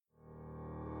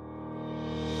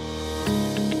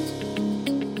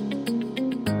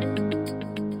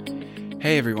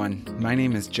Hey everyone, my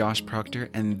name is Josh Proctor,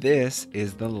 and this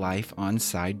is the Life on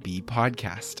Side B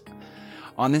podcast.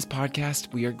 On this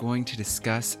podcast, we are going to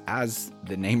discuss, as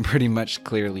the name pretty much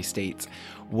clearly states,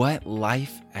 what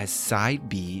life as Side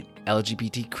B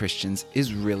LGBT Christians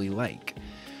is really like.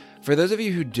 For those of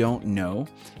you who don't know,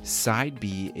 Side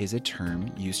B is a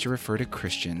term used to refer to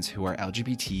Christians who are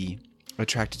LGBT,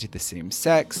 attracted to the same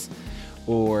sex,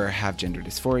 or have gender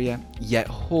dysphoria, yet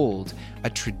hold a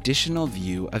traditional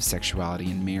view of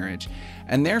sexuality and marriage,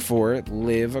 and therefore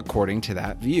live according to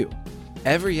that view.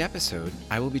 Every episode,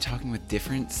 I will be talking with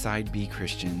different Side B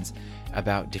Christians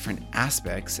about different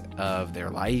aspects of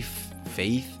their life,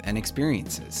 faith, and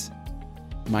experiences.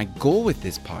 My goal with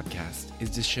this podcast is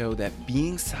to show that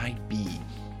being Side B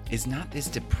is not this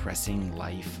depressing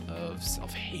life of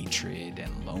self-hatred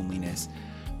and loneliness,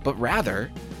 but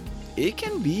rather, it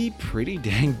can be pretty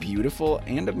dang beautiful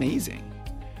and amazing.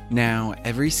 Now,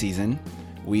 every season,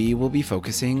 we will be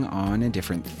focusing on a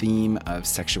different theme of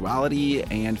sexuality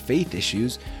and faith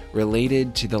issues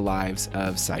related to the lives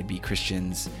of Side B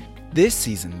Christians. This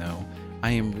season, though,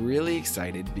 I am really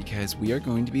excited because we are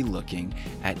going to be looking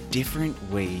at different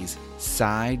ways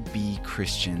Side B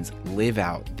Christians live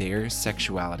out their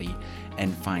sexuality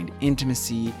and find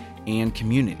intimacy and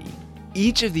community.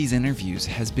 Each of these interviews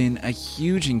has been a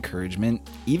huge encouragement,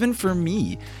 even for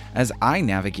me, as I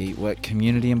navigate what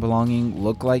community and belonging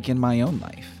look like in my own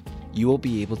life. You will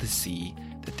be able to see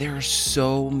that there are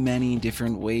so many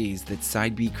different ways that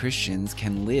Side B Christians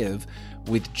can live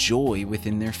with joy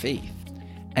within their faith.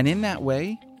 And in that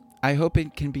way, I hope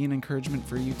it can be an encouragement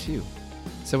for you too.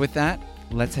 So with that,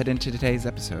 let's head into today's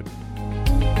episode.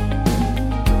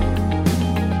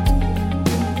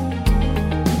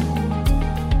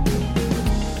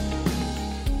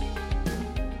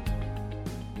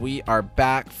 We are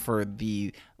back for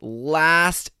the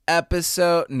last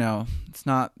episode. No, it's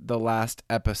not the last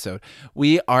episode.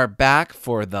 We are back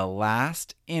for the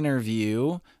last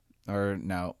interview. Or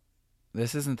no,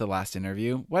 this isn't the last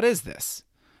interview. What is this?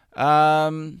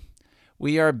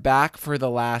 We are back for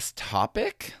the last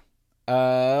topic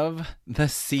of the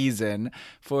season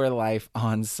for Life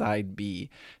on Side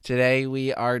B. Today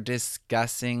we are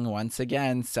discussing once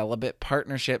again celibate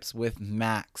partnerships with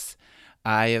Max.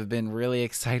 I have been really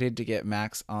excited to get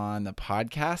Max on the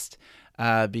podcast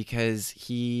because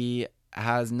he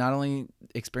has not only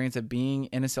experience of being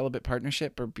in a celibate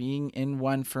partnership, but being in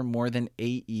one for more than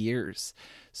 8 years.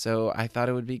 So I thought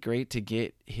it would be great to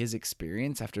get his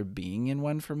experience after being in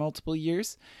one for multiple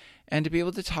years and to be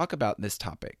able to talk about this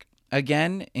topic.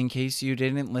 Again, in case you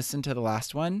didn't listen to the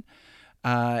last one,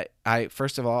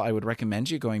 first of all, I would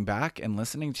recommend you going back and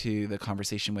listening to the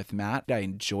conversation with Matt. I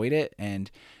enjoyed it,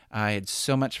 and I had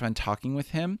so much fun talking with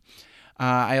him.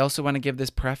 I also want to give this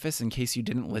preface in case you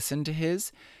didn't listen to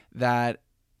his, that,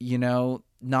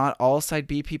 not all Side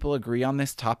B people agree on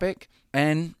this topic.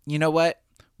 And you know what?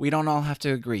 We don't all have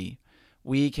to agree.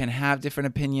 We can have different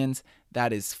opinions.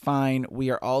 That is fine. We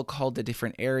are all called to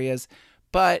different areas,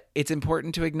 but it's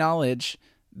important to acknowledge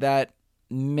that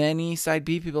many Side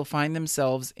B people find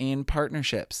themselves in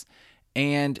partnerships,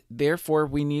 and therefore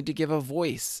we need to give a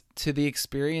voice to the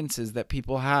experiences that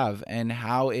people have and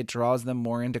how it draws them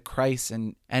more into Christ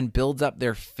and builds up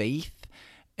their faith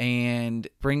and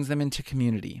brings them into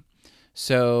community.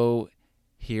 So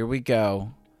here we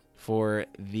go for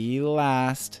the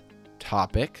last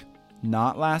topic.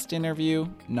 Not last interview,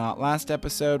 not last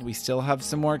episode. We still have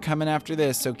some more coming after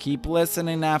this, so keep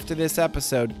listening after this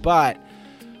episode. But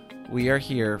we are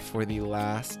here for the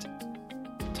last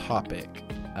topic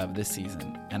of the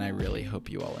season, and I really hope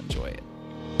you all enjoy it.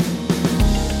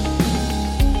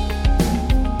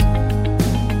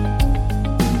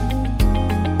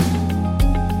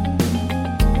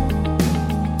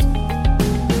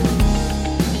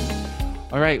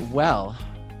 All right, well,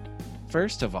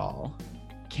 first of all,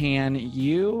 can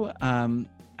you,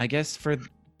 I guess for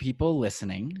people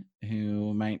listening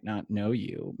who might not know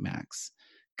you, Max,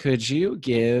 could you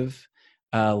give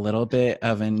a little bit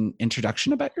of an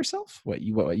introduction about yourself, what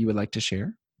you would like to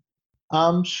share?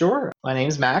 Sure. My name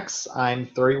is Max. I'm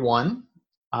 31.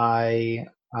 I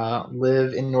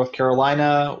live in North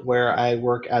Carolina, where I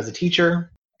work as a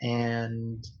teacher.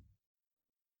 And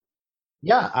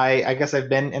yeah, I guess I've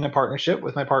been in a partnership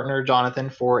with my partner, Jonathan,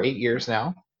 for 8 years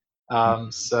now.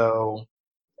 So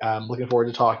I'm looking forward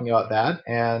to talking about that.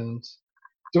 And do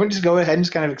you want to just go ahead and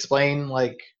just kind of explain,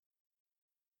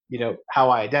 how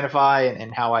I identify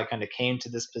and how I kind of came to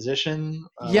this position?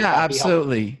 Would Yeah, that be helpful?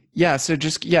 absolutely. Yeah, so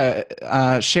just,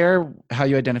 share how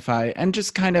you identify and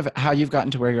just kind of how you've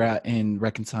gotten to where you're at in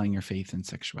reconciling your faith and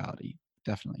sexuality.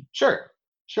 Definitely. Sure.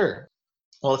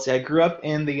 Well, let's see. I grew up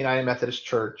in the United Methodist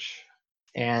Church,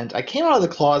 And I came out of the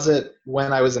closet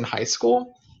when I was in high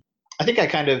school. I think I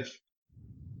kind of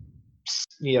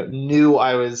knew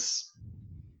I was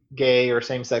gay or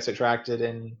same sex attracted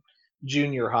in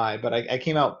junior high, but I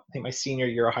came out, I think, my senior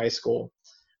year of high school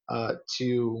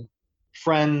to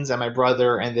friends and my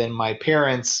brother, and then my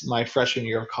parents my freshman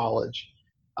year of college.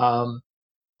 Um,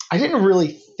 I didn't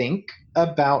really think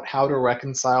about how to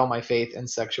reconcile my faith and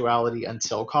sexuality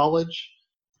until college.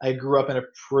 I grew up in a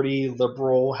pretty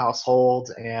liberal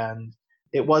household, and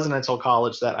it wasn't until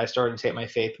college that I started to take my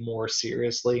faith more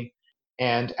seriously.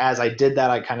 And as I did that,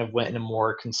 I kind of went in a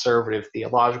more conservative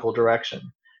theological direction.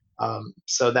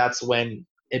 So that's when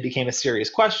it became a serious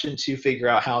question to figure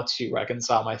out how to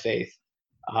reconcile my faith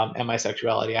and my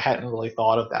sexuality. I hadn't really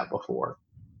thought of that before.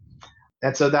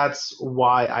 And so that's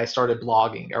why I started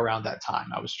blogging around that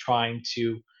time. I was trying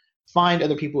to find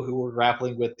other people who were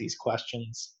grappling with these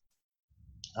questions,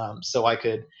 so I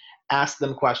could ask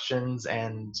them questions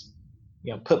and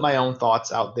put my own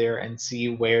thoughts out there and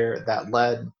see where that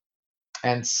led.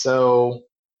 And so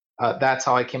that's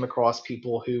how I came across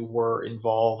people who were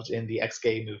involved in the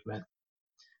ex-gay movement.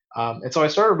 And so I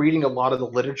started reading a lot of the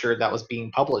literature that was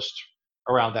being published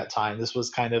around that time. This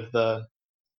was kind of the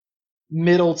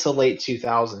middle to late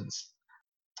 2000s.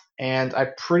 And I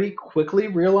pretty quickly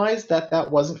realized that that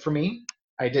wasn't for me.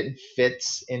 I didn't fit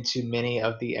into many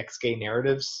of the ex gay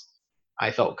narratives.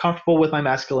 I felt comfortable with my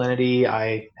masculinity.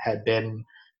 I had been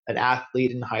an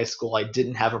athlete in high school. I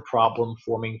didn't have a problem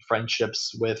forming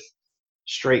friendships with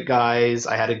straight guys.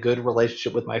 I had a good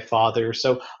relationship with my father.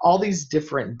 So, all these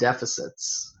different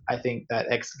deficits, I think, that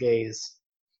ex gays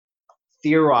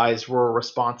theorized were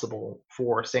responsible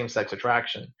for same sex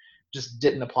attraction just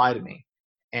didn't apply to me.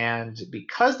 And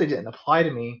because they didn't apply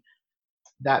to me,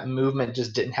 that movement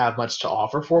just didn't have much to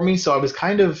offer for me. So I was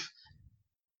kind of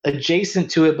adjacent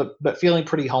to it, but feeling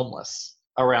pretty homeless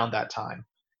around that time.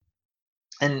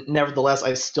 And nevertheless,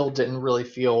 I still didn't really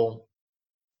feel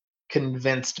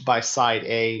convinced by side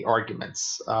A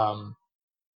arguments.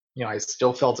 I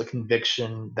still felt a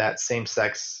conviction that same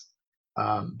sex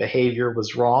behavior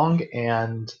was wrong,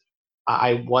 and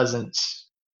I wasn't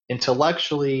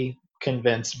intellectually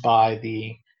convinced by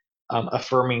the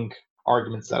affirming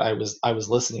arguments that I was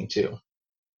listening to.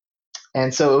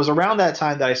 And so it was around that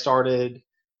time that I started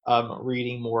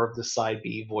reading more of the side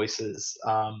B voices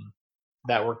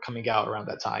that were coming out around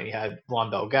that time. You had Ron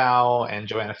Bell Gow and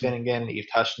Joanna Finnegan, Eve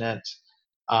Tushnet,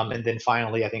 and then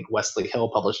finally, I think Wesley Hill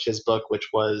published his book, which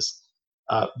was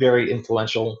very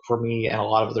influential for me and a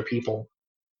lot of other people.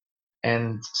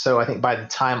 And so I think by the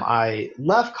time I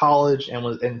left college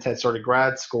and had started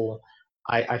grad school,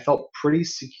 I felt pretty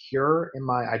secure in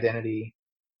my identity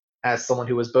as someone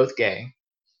who was both gay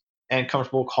and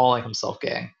comfortable calling himself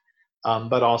gay,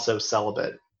 but also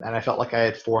celibate. And I felt like I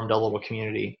had formed a little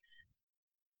community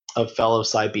of fellow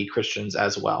Psi B Christians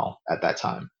as well at that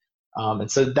time.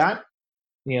 And so that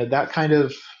kind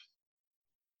of,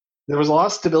 there was a lot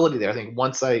of stability there. I think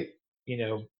once I,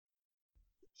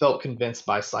 felt convinced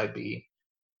by Psi B,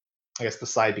 I guess the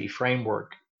Psi B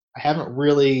framework, I haven't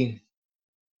really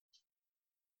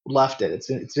left it.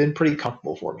 It's been pretty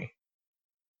comfortable for me.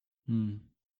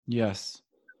 Yes.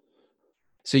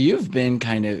 So you've been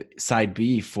kind of side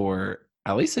B for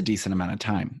at least a decent amount of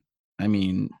time. I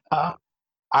mean,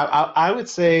 I would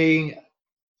say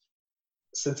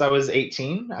since I was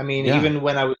 18. I mean, yeah. even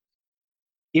when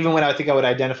I think I would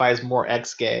identify as more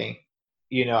ex-gay,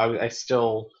 I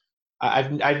still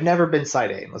I've never been side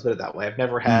A. Let's put it that way. I've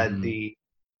never had the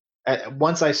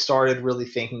once I started really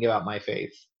thinking about my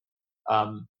faith,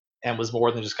 and was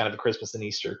more than just kind of a Christmas and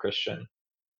Easter Christian.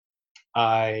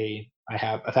 I've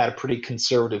had a pretty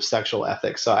conservative sexual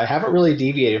ethic, so I haven't really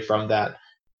deviated from that.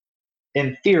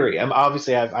 In theory,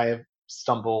 obviously I have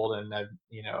stumbled and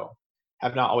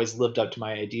have not always lived up to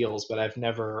my ideals, but I've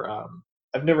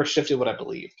never shifted what I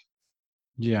believed.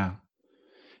 Yeah.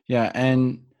 Yeah.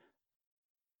 And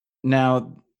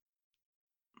now,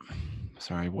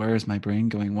 sorry, where is my brain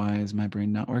going? Why is my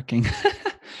brain not working?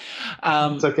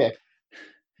 It's okay.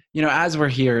 As we're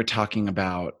here talking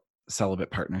about celibate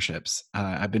partnerships,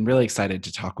 I've been really excited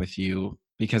to talk with you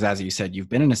because, as you said, you've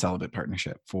been in a celibate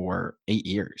partnership for 8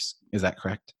 years. Is that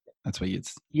correct? That's what you'd...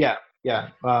 Yeah.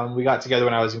 We got together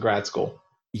when I was in grad school.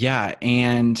 Yeah.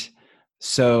 And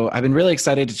so I've been really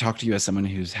excited to talk to you as someone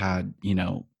who's had,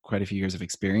 quite a few years of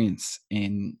experience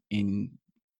in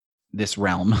this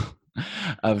realm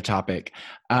of topic.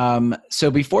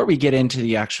 So before we get into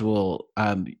the actual,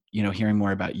 hearing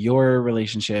more about your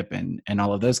relationship and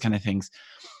all of those kind of things,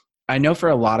 I know for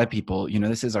a lot of people,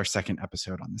 this is our second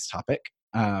episode on this topic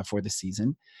for the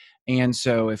season. And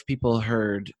so if people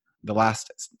heard the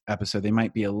last episode, they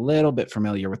might be a little bit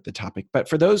familiar with the topic. But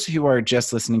for those who are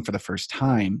just listening for the first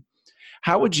time,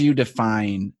 how would you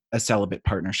define a celibate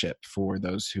partnership for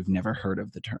those who've never heard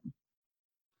of the term?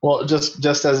 Well, just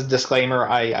as a disclaimer,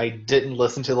 I didn't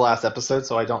listen to the last episode,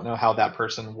 so I don't know how that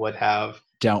person would have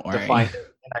Don't worry. defined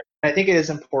it. And I think it is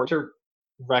important to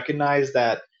recognize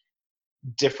that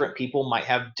different people might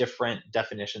have different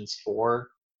definitions for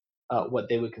what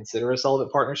they would consider a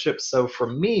celibate partnership. So for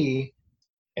me,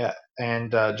 yeah,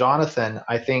 and Jonathan,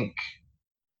 I think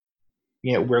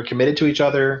we're committed to each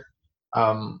other.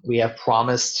 We have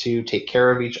promised to take care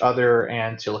of each other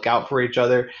and to look out for each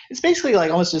other. It's basically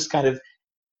like almost just kind of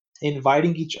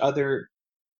inviting each other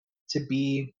to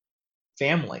be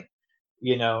family,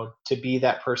 to be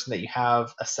that person that you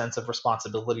have a sense of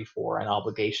responsibility for and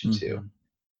obligation to.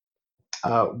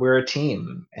 Mm-hmm. We're a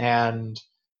team, and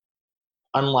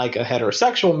unlike a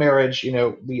heterosexual marriage,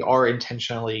 we are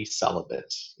intentionally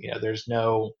celibate. There's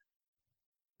no,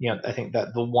 I think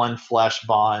that the one flesh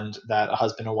bond that a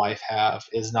husband and wife have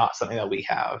is not something that we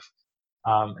have.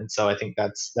 And so I think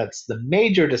that's the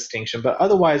major distinction. But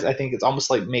otherwise, I think it's almost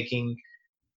like making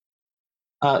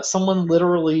someone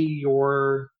literally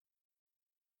your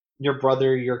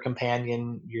brother, your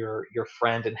companion, your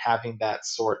friend, and having that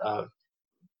sort of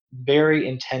very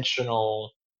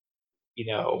intentional, you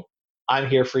know, I'm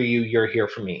here for you, you're here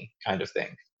for me kind of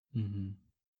thing. Mm-hmm.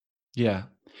 Yeah.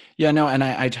 Yeah, no, and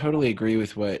I totally agree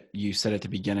with what you said at the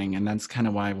beginning. And that's kind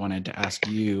of why I wanted to ask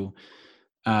you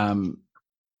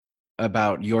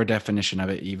about your definition of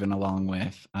it, even along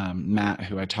with Matt,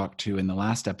 who I talked to in the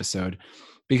last episode,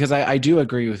 because I do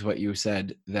agree with what you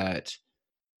said, that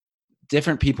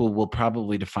different people will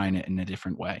probably define it in a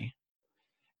different way.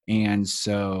 And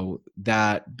so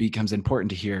that becomes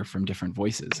important to hear from different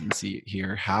voices and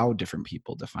hear how different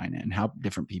people define it and how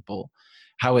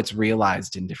it's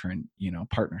realized in different,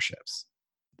 partnerships.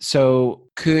 So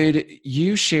could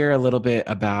you share a little bit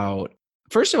about,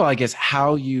 first of all, I guess,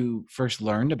 how you first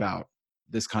learned about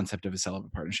this concept of a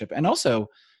celibate partnership, and also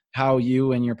how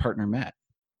you and your partner met?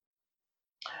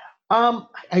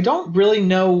 I don't really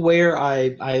know where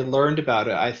I learned about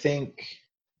it. I think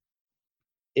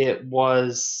it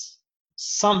was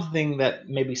something that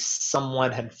maybe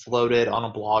someone had floated on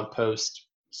a blog post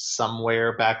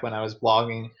somewhere back when I was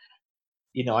blogging.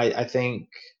 I think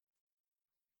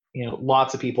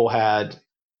lots of people had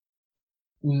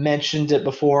mentioned it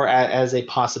before as a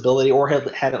possibility, or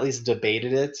had at least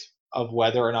debated it of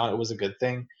whether or not it was a good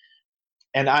thing.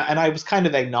 And I was kind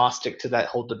of agnostic to that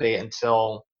whole debate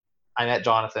until I met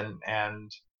Jonathan and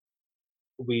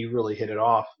we really hit it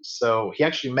off. So he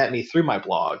actually met me through my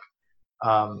blog.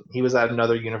 He was at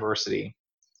another university,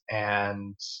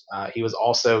 and he was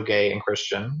also gay and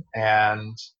Christian.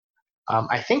 And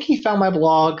I think he found my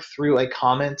blog through a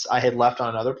comment I had left on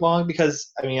another blog,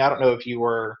 because I don't know if you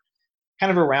were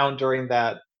kind of around during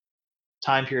that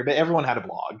time period, but everyone had a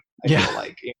blog. I feel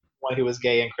like anyone who was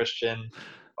gay and Christian,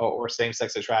 or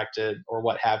same-sex attracted, or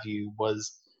what have you,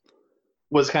 was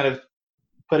kind of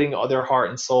putting their heart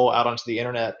and soul out onto the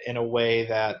internet in a way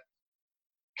that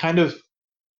kind of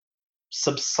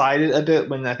subsided a bit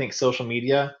when I think social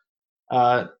media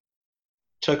uh,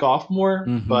 took off more.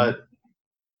 Mm-hmm. But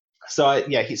so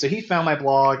he found my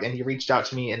blog and he reached out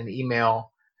to me in an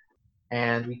email,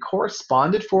 and we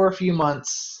corresponded for a few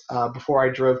months before I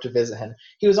drove to visit him.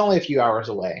 He was only a few hours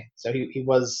away, so he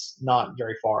was not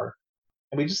very far,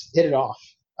 and we just hit it off.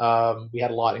 We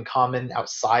had a lot in common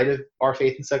outside of our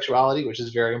faith and sexuality, which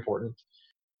is very important.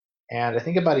 And I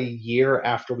think about a year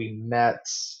after we met,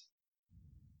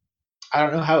 I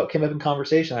don't know how it came up in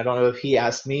conversation. I don't know if he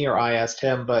asked me or I asked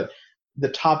him, but the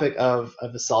topic of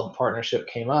the celibate partnership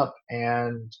came up,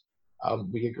 and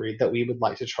we agreed that we would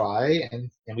like to try, and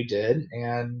we did.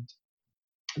 And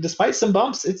despite some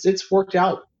bumps, it's worked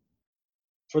out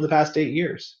for the past 8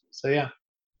 years. So yeah.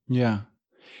 Yeah.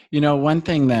 One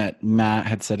thing that Matt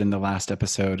had said in the last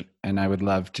episode, and I would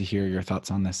love to hear your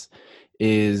thoughts on this,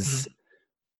 is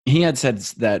he had said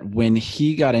that when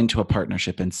he got into a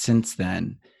partnership, and since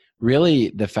then,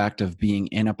 really the fact of being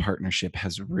in a partnership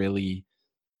has really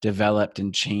developed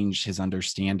and changed his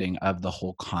understanding of the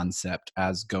whole concept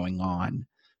as going on,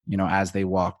 as they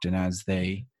walked and as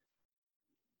they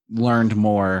learned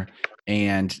more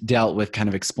and dealt with kind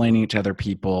of explaining it to other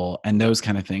people and those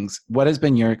kind of things. What has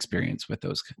been your experience with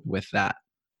that?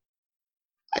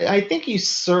 I think you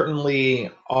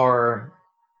certainly are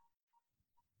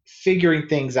figuring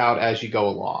things out as you go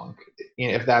along.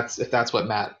 If that's what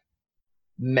Matt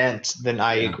meant, then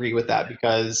I agree with that,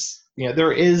 because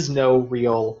there is no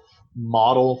real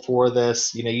model for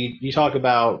this. You talk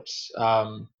about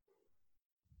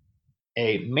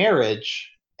a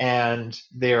marriage, And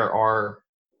there are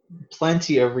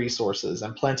plenty of resources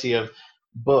and plenty of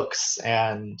books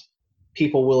and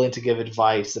people willing to give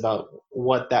advice about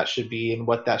what that should be and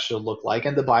what that should look like.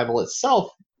 And the Bible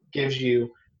itself gives you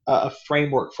a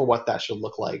framework for what that should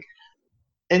look like.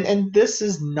 And this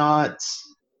is not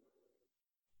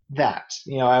that.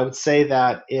 I would say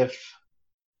that if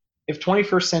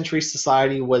 21st century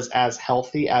society was as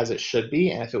healthy as it should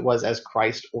be, and if it was as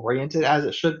Christ oriented as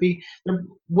it should be, there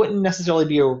wouldn't necessarily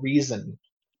be a reason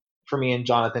for me and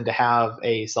Jonathan to have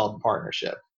a celibate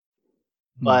partnership.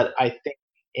 But I think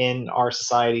in our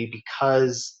society,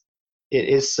 because it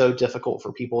is so difficult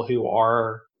for people who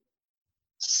are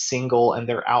single and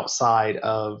they're outside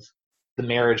of the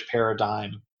marriage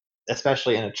paradigm,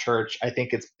 especially in a church, I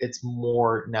think it's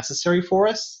more necessary for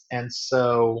us. And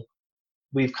so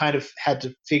we've kind of had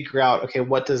to figure out, okay,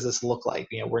 what does this look like?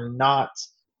 We're not,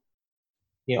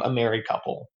 a married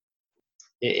couple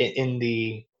in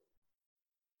the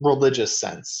religious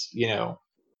sense.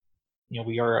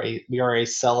 We are a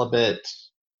celibate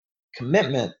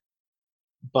commitment,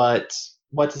 but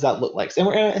what does that look like? And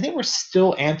I think we're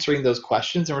still answering those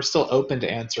questions, and we're still open to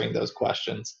answering those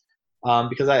questions,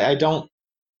 because I don't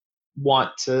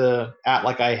want to act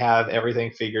like I have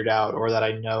everything figured out or that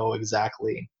I know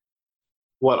exactly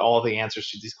what all the answers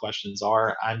to these questions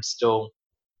are. I'm still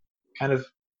kind of,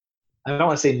 I don't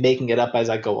want to say making it up as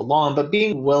I go along, but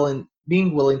being willing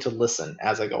to listen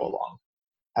as I go along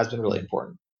has been really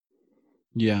important.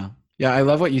 Yeah. I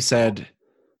love what you said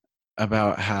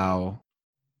about how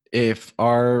if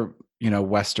our,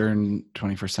 Western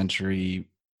 21st century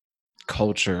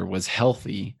culture was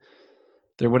healthy,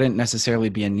 there wouldn't necessarily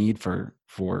be a need for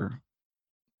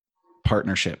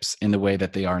partnerships in the way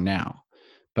that they are now.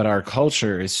 But our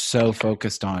culture is so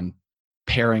focused on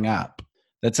pairing up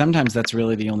that sometimes that's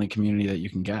really the only community that you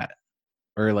can get,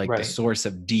 or like the source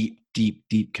of deep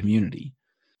community.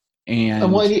 And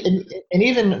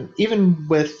even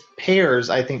with pairs,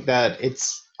 I think that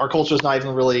our culture is not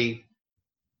even really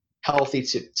healthy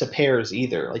to pairs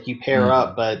either. Like, you pair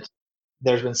up, but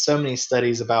there's been so many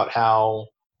studies about how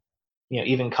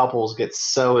even couples get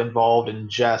so involved in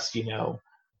just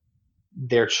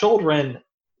their children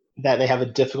that they have a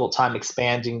difficult time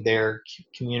expanding their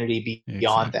community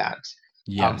beyond that.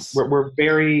 Yes. We're a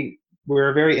very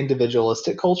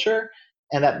individualistic culture,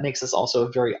 and that makes us also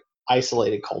a very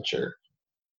isolated culture,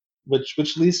 which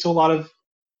leads to a lot of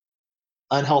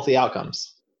unhealthy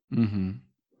outcomes. Mm-hmm.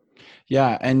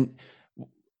 Yeah. And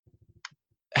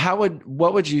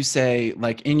what would you say,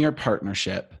 like, in your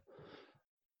partnership,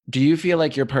 do you feel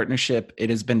like your partnership, it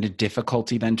has been a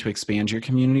difficulty then to expand your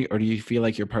community, or do you feel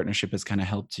like your partnership has kind of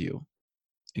helped you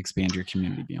expand your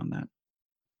community beyond that?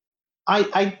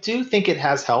 I do think it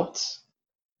has helped.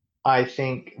 I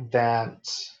think that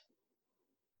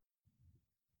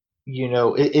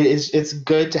it's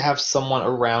good to have someone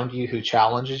around you who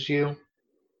challenges you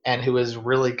and who is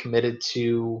really committed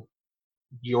to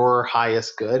your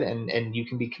highest good, and you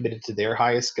can be committed to their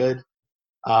highest good.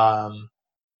 I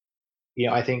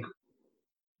think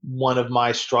one of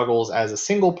my struggles as a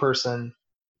single person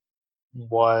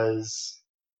was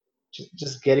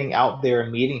just getting out there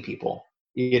and meeting people,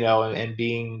 and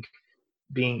being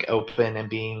open and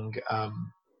being,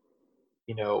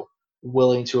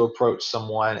 willing to approach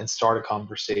someone and start a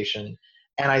conversation.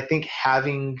 And I think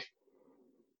having,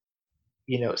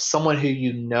 someone who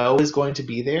is going to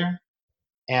be there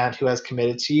and who has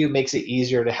committed to you makes it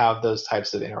easier to have those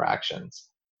types of interactions.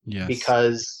 Yes.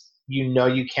 Because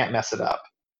you can't mess it up.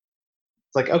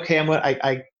 It's like, okay,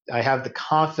 I have the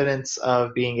confidence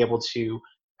of being able to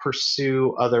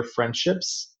pursue other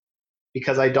friendships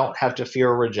because I don't have to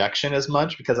fear rejection as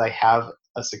much because I have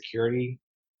a security,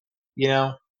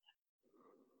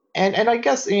 And I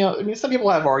guess, some people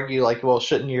have argued, like, well,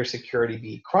 shouldn't your security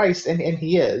be Christ? And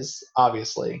he is,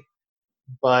 obviously.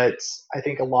 But I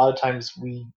think a lot of times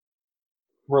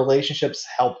relationships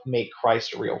help make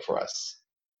Christ real for us.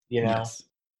 Yes.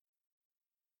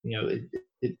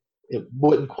 It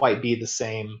wouldn't quite be the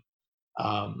same,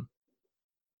 to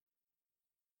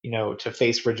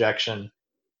face rejection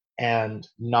and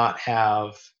not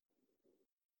have,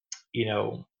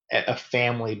 a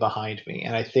family behind me.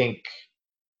 And I think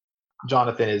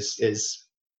Jonathan is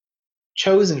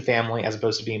chosen family as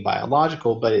opposed to being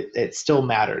biological, but it still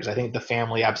matters. I think the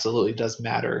family absolutely does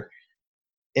matter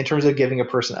in terms of giving a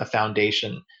person a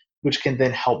foundation, which can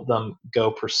then help them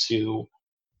go pursue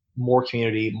more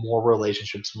community, more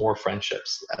relationships, more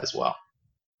friendships as well.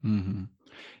 Mm-hmm.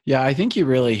 Yeah, I think you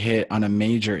really hit on a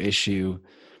major issue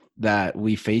that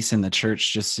we face in the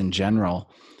church just in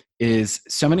general. Is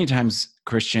so many times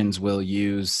Christians will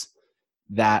use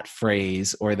that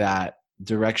phrase or that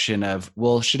direction of,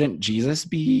 well, shouldn't Jesus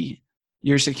be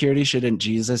your security? Shouldn't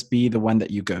Jesus be the one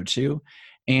that you go to?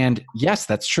 And yes,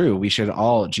 that's true.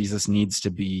 Jesus needs to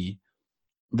be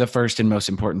the first and most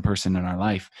important person in our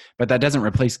life, but that doesn't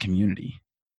replace community.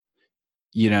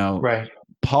 Right.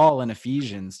 Paul in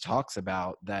Ephesians talks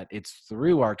about that it's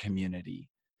through our community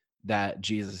that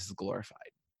Jesus is glorified,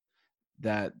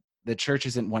 that the church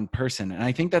isn't one person. And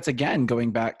I think that's, again,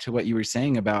 going back to what you were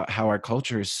saying about how our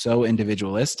culture is so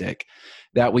individualistic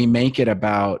that we make it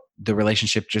about the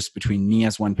relationship just between me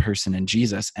as one person and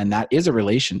Jesus. And that is a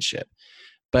relationship.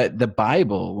 But the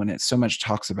Bible, when it so much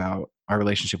talks about our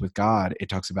relationship with God, it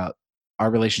talks about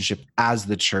our relationship as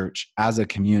the church, as a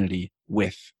community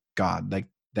with God, like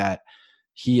that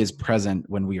he is present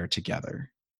when we are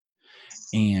together.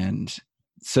 And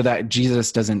so that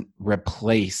Jesus doesn't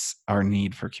replace our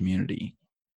need for community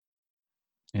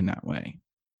in that way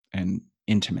and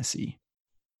intimacy.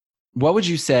 What would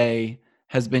you say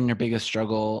has been your biggest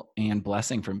struggle and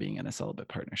blessing from being in a celibate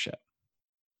partnership?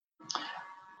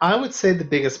 I would say the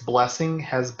biggest blessing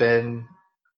has been,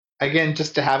 again,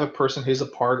 just to have a person who's a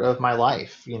part of my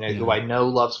life, who Yeah. I know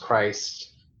loves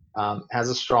Christ, has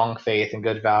a strong faith and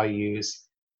good values,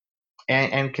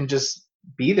 and can just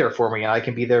be there for me. And I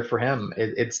can be there for him.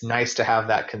 It's nice to have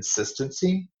that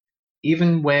consistency,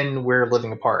 even when we're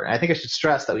living apart. And I think I should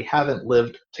stress that we haven't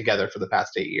lived together for the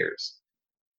past 8 years.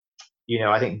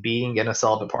 I think being in a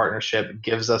celibate partnership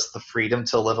gives us the freedom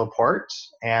to live apart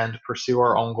and pursue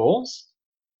our own goals,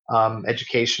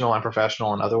 educational and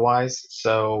professional and otherwise.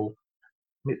 So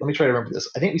let me try to remember this.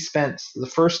 I think we spent the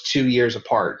first 2 years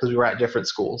apart because we were at different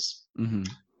schools. Mm-hmm.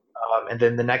 And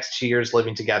then the next 2 years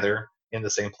living together in the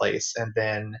same place. And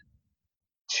then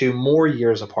 2 more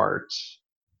years apart.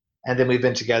 And then we've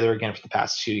been together again for the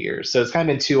past 2 years. So it's kind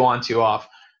of been 2 on, 2 off.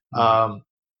 Um,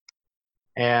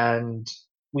 and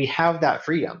we have that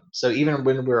freedom. So even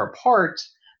when we're apart,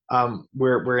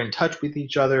 we're in touch with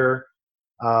each other.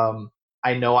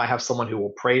 I know I have someone who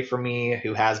will pray for me,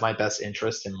 who has my best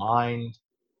interest in mind.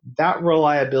 That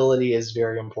reliability is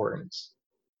very important.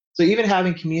 So even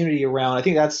having community around, I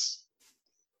think that's,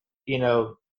 you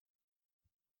know,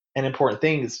 an important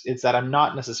thing is that I'm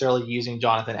not necessarily using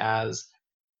Jonathan as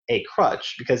a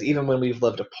crutch, because even when we've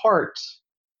lived apart,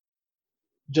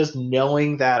 just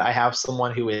knowing that I have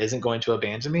someone who isn't going to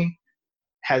abandon me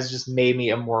has just made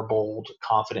me a more bold,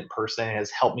 confident person and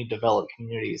has helped me develop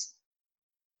communities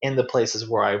in the places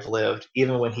where I've lived,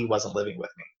 even when he wasn't living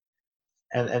with me.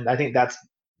 And I think that's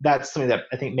something that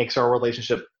I think makes our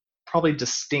relationship probably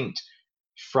distinct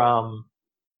from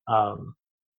um,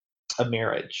 a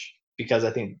marriage, because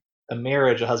I think a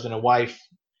marriage, a husband and wife,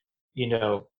 you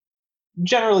know,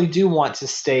 generally do want to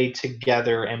stay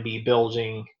together and be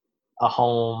building a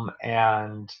home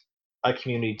and a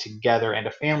community together and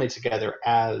a family together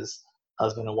as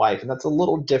husband and wife, and that's a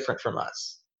little different from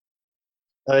us.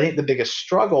 I think the biggest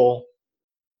struggle,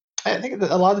 I think that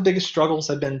a lot of the biggest struggles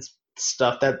have been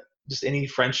stuff that just any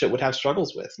friendship would have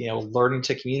struggles with. Learning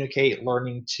to communicate,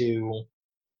 learning to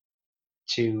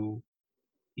you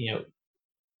know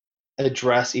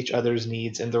address each other's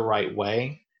needs in the right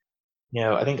way.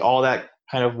 I think all that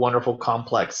kind of wonderful,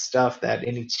 complex stuff that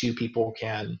any two people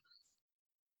can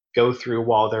go through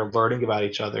while they're learning about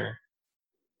each other.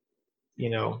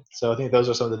 So I think those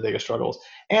are some of the biggest struggles,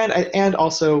 and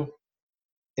also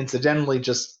incidentally,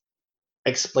 just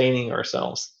explaining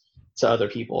ourselves to other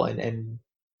people and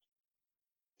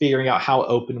figuring out how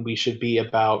open we should be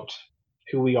about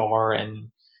who we are and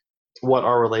what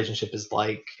our relationship is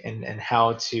like, and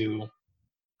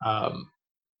um,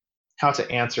 how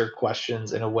to answer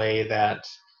questions in a way that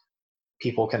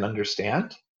people can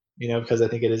understand. Because I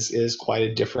think it is quite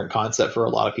a different concept for a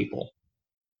lot of people.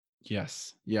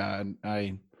 Yes. Yeah.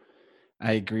 I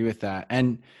agree with that.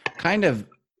 And kind of,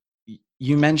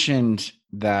 you mentioned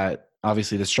that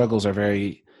obviously the struggles are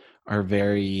very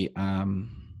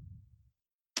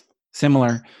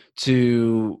similar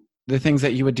to the things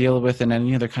that you would deal with in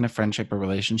any other kind of friendship or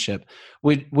relationship.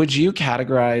 Would you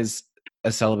categorize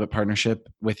a celibate partnership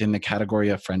within the category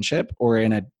of friendship or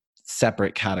in a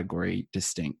separate category,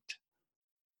 distinct?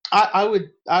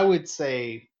 I would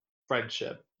say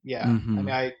friendship. Yeah. I mean, Mm-hmm.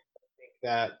 I think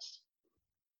that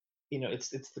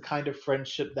it's the kind of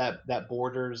friendship that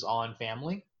borders on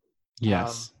family. Um,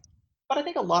 Yes. but I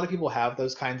think a lot of people have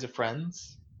those kinds of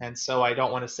friends, and so I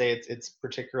don't want to say it's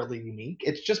particularly unique.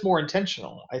 It's just more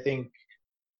intentional. I think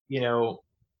you know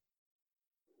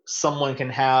someone can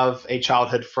have a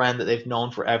childhood friend that they've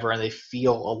known forever, and they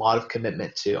feel a lot of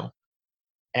commitment to,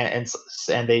 and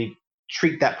they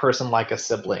treat that person like a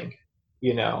sibling.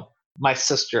 My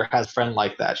sister has a friend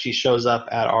like that. She shows up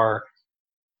at our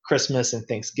Christmas and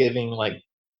Thanksgiving, like,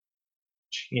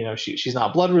 she's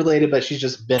not blood related, but she's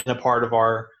just been a part of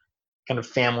our kind of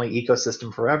family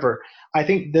ecosystem forever. I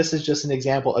think this is just an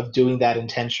example of doing that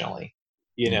intentionally,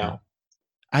 you Yeah. know?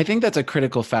 I think that's a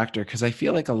critical factor because I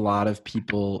feel like a lot of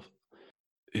people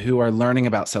who are learning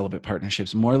about celibate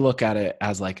partnerships more look at it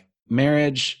as like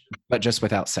marriage, but just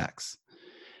without sex.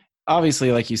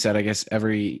 Obviously, like you said, I guess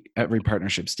every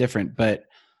partnership's different, but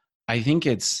I think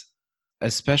it's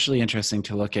especially interesting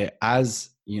to look at as,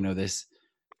 this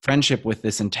friendship with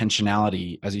this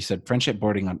intentionality, as you said, friendship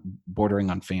bordering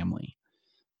on family,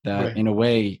 that Right. in a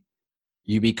way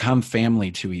you become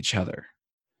family to each other.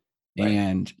 Right.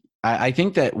 And I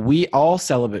think that we all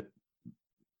celibate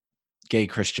gay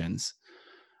Christians,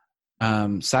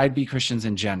 side B Christians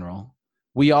in general,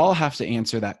 we all have to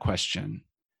answer that question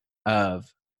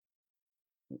of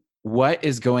what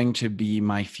is going to be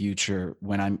my future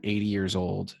when I'm 80 years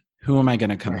old? Who am I going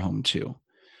to come Right. home to?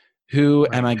 Who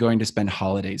am Right. I going to spend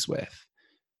holidays with?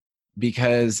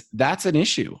 Because that's an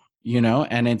issue,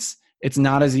 and it's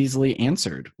not as easily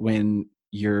answered when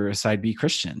you're a side B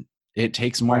Christian. It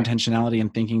takes more Right. intentionality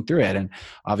and thinking through it. And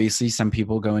obviously, some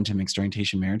people go into mixed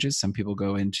orientation marriages, some people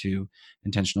go into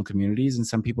intentional communities, and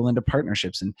some people into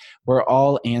partnerships. And we're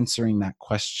all answering that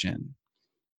question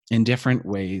in different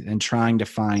ways and trying to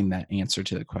find that answer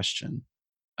to the question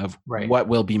of Right. what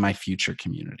will be my future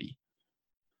community.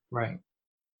 Right.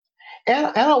 And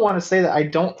I want to say that I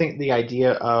don't think the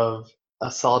idea of a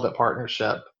celibate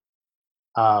partnership,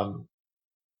 um,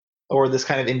 or this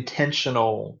kind of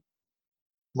intentional,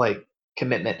 like,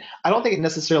 commitment, I don't think it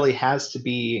necessarily has to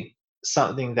be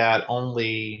something that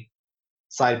only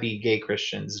side B gay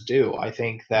Christians do. I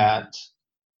think Mhm. that,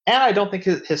 and I don't think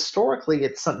historically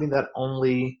it's something that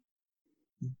only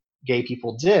gay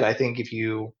people did. I think if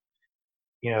you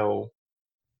know,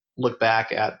 look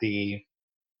back at the,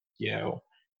 you know,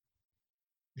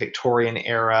 Victorian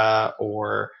era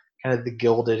or kind of the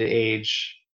Gilded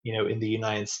Age, in the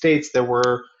United States, there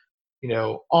were,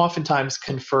 oftentimes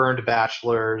confirmed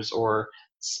bachelors or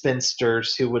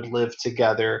spinsters who would live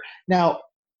together. Now,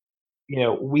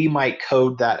 we might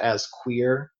code that as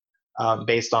queer,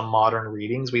 based on modern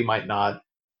readings. We might not,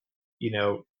 you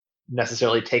know,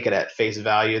 necessarily take it at face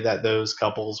value that those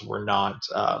couples were not,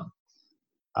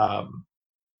 um,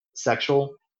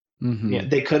 sexual. Yeah, Mhm.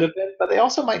 they could have been, but they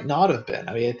also might not have been.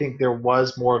 I mean, I think there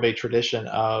was more of a tradition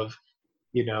of,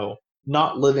 you know,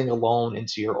 not living alone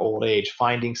into your old age,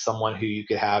 finding someone who you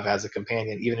could have as a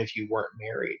companion, even if you weren't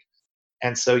married.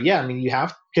 And so, yeah, I mean, you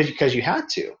have, because you had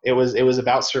to. It was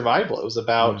about survival. It was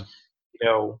about, Yeah. you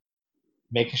know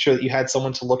making sure that you had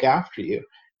someone to look after you.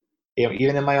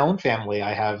 Even in my own family,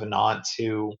 I have an aunt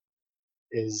who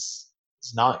is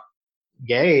not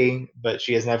gay, but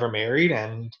she has never married,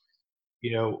 and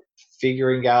you know,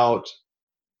 figuring out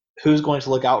who's going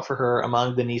to look out for her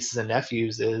among the nieces and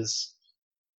nephews is,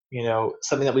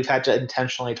 something that we've had to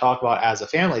intentionally talk about as a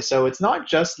family. So it's not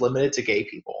just limited to gay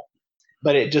people,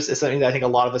 but it just is something that I think a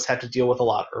lot of us have to deal with a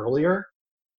lot earlier.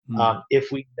 Mm.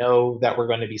 If we know that we're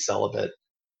going to be celibate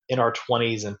in our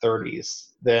 20s and 30s,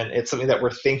 then it's something that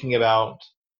we're thinking about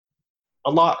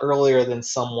a lot earlier than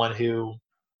someone who,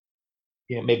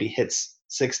 maybe hits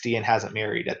 60 and hasn't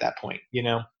married at that point.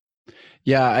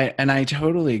 Yeah, I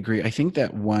totally agree. I think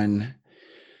that one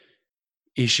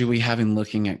issue we have in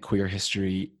looking at queer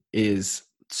history is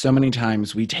so many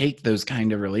times we take those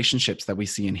kind of relationships that we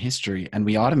see in history and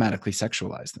we automatically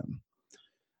sexualize them.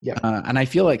 Yeah. And I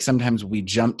feel like sometimes we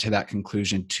jump to that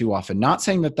conclusion too often. Not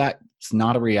saying that that's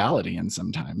not a reality, and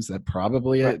sometimes that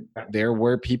probably Right. there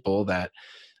were people that,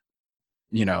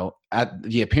 at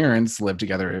the appearance lived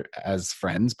together as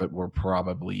friends, but were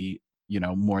probably,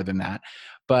 more than that.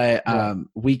 But Right.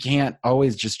 we can't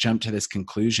always just jump to this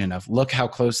conclusion of look how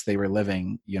close they were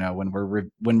living, when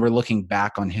we're looking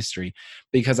back on history,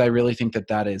 because I really think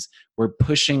that is we're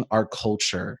pushing our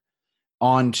culture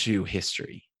onto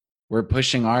history. We're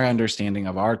pushing our understanding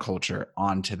of our culture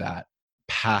onto that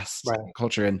past Right.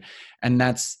 culture, and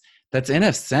that's in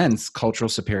a sense cultural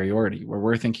superiority, where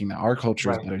we're thinking that our culture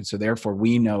is Right. better, and so therefore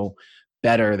we know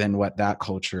better than what that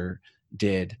culture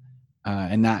did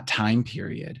in that time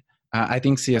period. I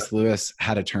think Right. C.S. Lewis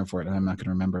had a term for it, and I'm not going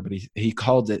to remember, but he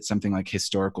called it something like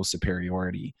historical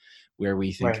superiority, where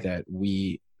we think Right. that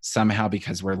we somehow,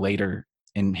 because we're later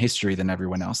in history than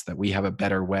everyone else, that we have a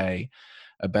better way,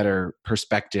 a better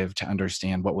perspective to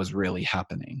understand what was really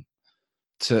happening.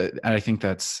 And I think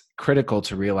that's critical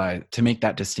to realize, to make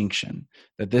that distinction,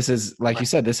 that this is, like you Right.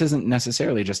 said, this isn't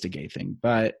necessarily just a gay thing,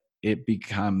 but it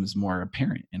becomes more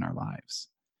apparent in our lives.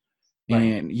 Right.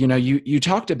 And you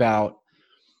talked about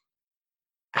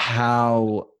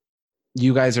how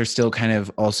you guys are still kind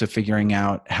of also figuring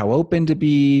out how open to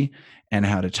be and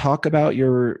how to talk about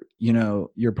your,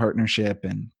 your partnership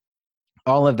and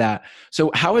all of that.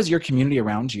 So how has your community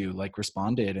around you like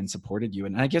responded and supported you?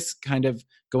 And I guess kind of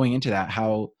going into that,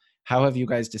 how have you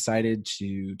guys decided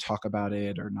to talk about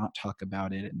it or not talk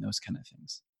about it and those kind of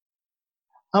things?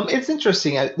 It's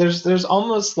interesting. There's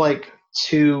almost like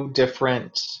two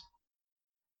different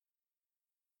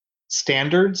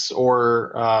standards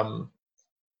or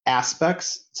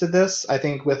aspects to this. I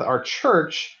think with our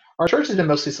church has been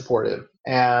mostly supportive,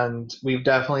 and we've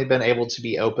definitely been able to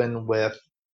be open with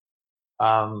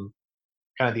um,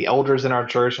 kind of the elders in our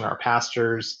church and our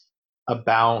pastors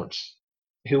about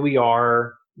who we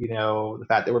are. The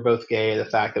fact that we're both gay, the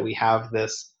fact that we have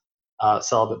this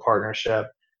celibate partnership.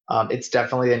 It's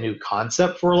definitely a new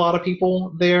concept for a lot of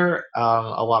people there.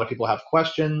 A lot of people have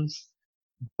questions,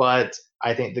 but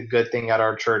I think the good thing at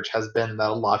our church has been that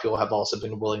a lot of people have also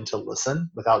been willing to listen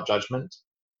without judgment,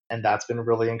 and that's been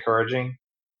really encouraging.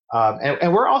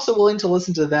 And we're also willing to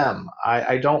listen to them.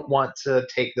 I don't want to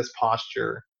take this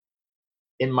posture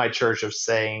in my church of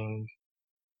saying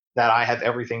that I have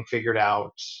everything figured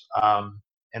out,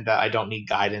 and that I don't need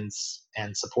guidance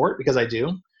and support, because I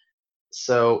do.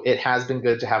 So it has been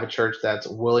good to have a church that's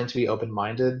willing to be open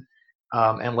minded,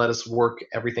 and let us work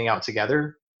everything out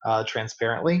together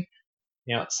transparently.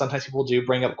 Sometimes people do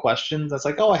bring up questions that's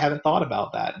like, oh, I haven't thought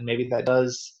about that. And maybe that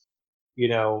does, you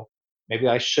know, maybe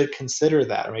I should consider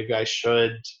that, or maybe I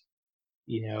should,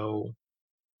 you know,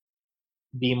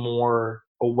 be more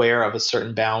aware of a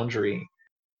certain boundary.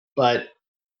 But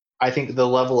I think the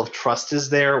level of trust is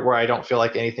there where I don't feel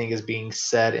like anything is being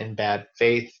said in bad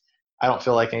faith. I don't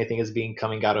feel like anything is being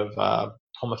coming out of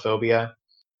homophobia.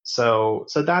 So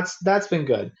that's been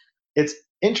good. It's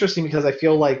interesting because I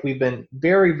feel like we've been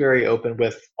very, very open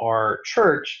with our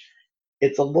church.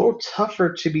 It's a little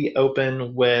tougher to be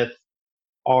open with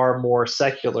our more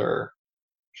secular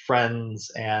friends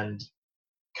and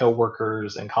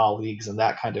coworkers and colleagues and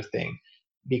that kind of thing,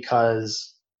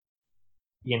 because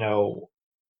you know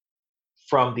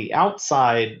from the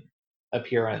outside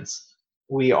appearance,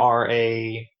 we are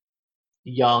a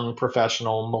young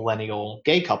professional millennial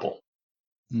gay couple.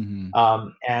 Mm-hmm.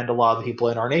 And a lot of the people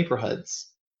in our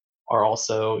neighborhoods are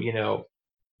also,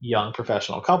 young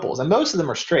professional couples. And most of them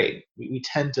are straight. We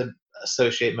tend to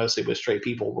associate mostly with straight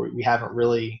people. We haven't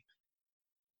really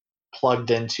plugged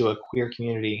into a queer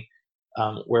community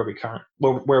where we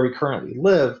currently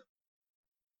live.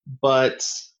 But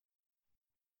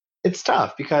it's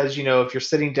tough because, if you're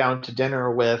sitting down to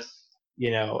dinner with,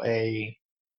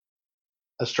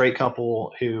 a straight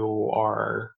couple who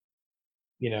are,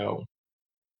 you know,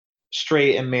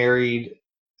 straight and married,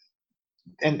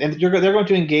 and they're going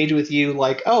to engage with you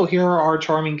like, oh, here are our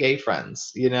charming gay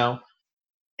friends.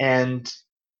 And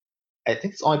I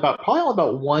think it's probably only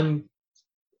about one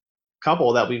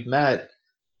couple that we've met.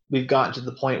 We've gotten to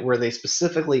the point where they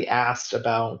specifically asked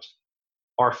about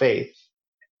our faith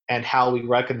and how we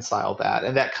reconcile that,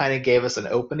 and that kind of gave us an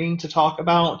opening to talk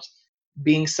about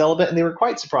being celibate, and they were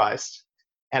quite surprised.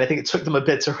 And I think it took them a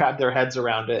bit to wrap their heads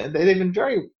around it, and they've been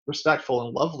very respectful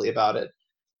and lovely about it.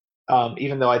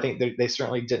 Even though I think they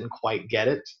certainly didn't quite get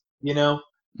it, you know.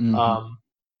 Mm-hmm. Um,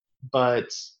 but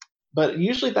but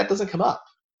usually that doesn't come up.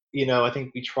 I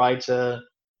think we try to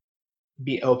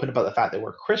be open about the fact that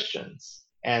we're Christians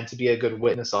and to be a good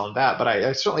witness on that. But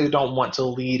I certainly don't want to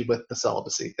lead with the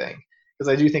celibacy thing, because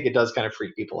I do think it does kind of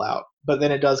freak people out. But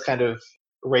then it does kind of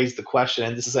raise the question,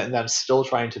 and this is something that I'm still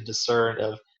trying to discern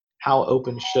of how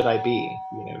open should I be?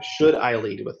 Should I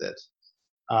lead with it,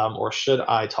 or should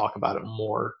I talk about it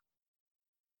more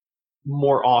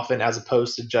often as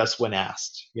opposed to just when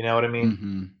asked? You know what I mean?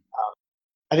 Mm-hmm.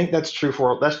 I think that's true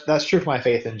for my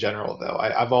faith in general, though.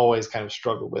 I've always kind of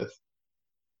struggled with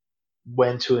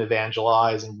when to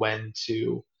evangelize and when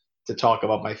to talk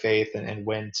about my faith, and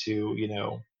when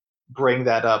to bring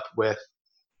that up with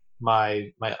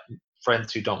my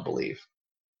friends who don't believe.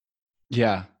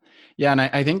 Yeah. Yeah. And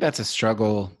I think that's a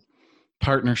struggle,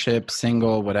 partnership,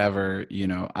 single, whatever,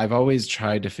 I've always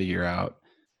tried to figure out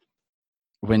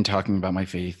when talking about my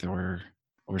faith or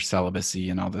celibacy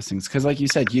and all those things. Cause like you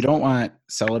said, you don't want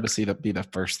celibacy to be the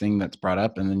first thing that's brought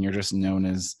up. And then you're just known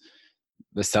as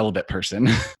the celibate person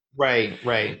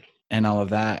Right. and all of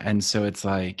that. And so it's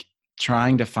like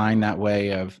trying to find that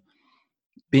way of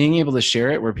being able to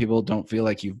share it where people don't feel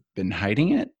like you've been hiding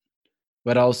it,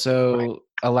 but Right. also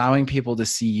allowing people to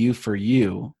see you for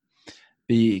you.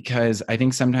 Because I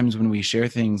think sometimes when we share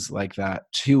things like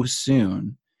that too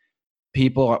soon,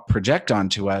 people project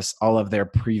onto us all of their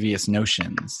previous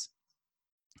notions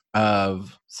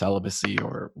of celibacy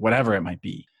or whatever it might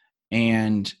be.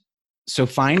 And So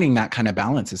finding that kind of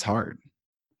balance is hard.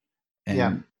 Yeah.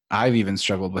 And I've even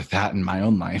struggled with that in my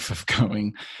own life of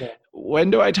going, Yeah.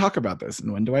 when do I talk about this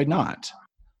and when do I not?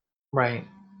 Right.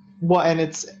 Well,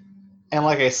 and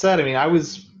like I said, I mean,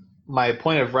 my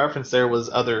point of reference there was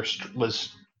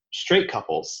was straight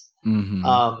couples. Mm-hmm.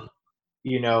 Um,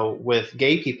 with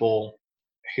gay people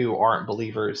who aren't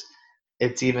believers,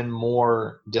 it's even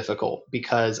more difficult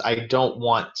because I don't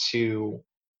want to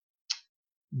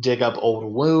dig up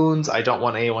old wounds. I don't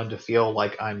want anyone to feel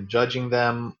like I'm judging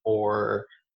them or,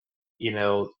 you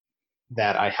know,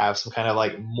 that I have some kind of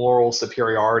like moral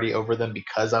superiority over them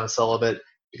because I'm celibate,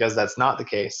 because that's not the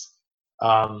case.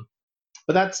 Um,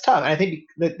 but that's tough. And I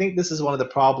think this is one of the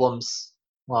problems.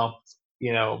 Well,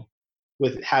 you know,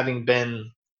 with having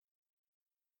been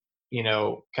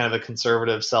kind of a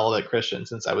conservative celibate Christian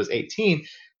since I was 18,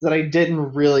 that I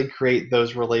didn't really create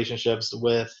those relationships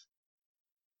with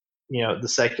the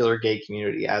secular gay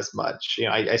community as much.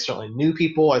 I certainly knew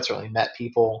people. I certainly met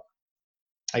people.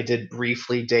 I did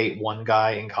briefly date one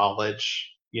guy in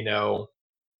college. And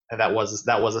that was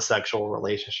a sexual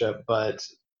relationship, but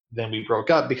then we broke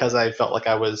up because I felt like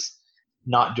I was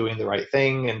not doing the right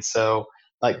thing, and so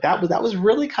like that was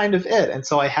really kind of it. And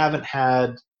so I haven't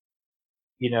had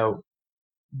you know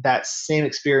that same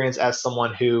experience as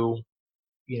someone who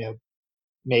you know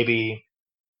maybe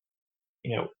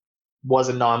you know was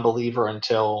a non-believer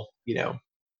until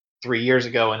 3 years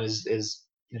ago and is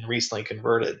recently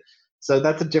converted. So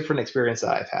that's a different experience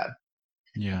that I've had.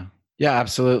 Yeah. Yeah,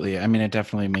 absolutely. I mean, it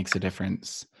definitely makes a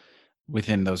difference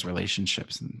within those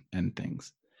relationships and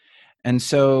things. And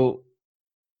so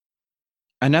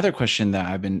another question that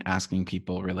I've been asking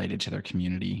people related to their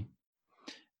community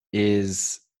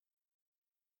is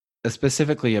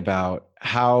specifically about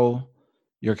how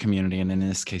your community, and in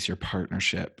this case, your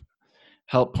partnership,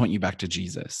 help point you back to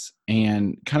Jesus.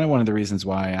 And kind of one of the reasons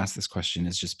why I asked this question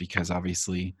is just because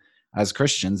obviously as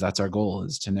Christians, that's our goal,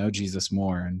 is to know Jesus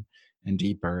more and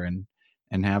deeper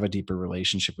and have a deeper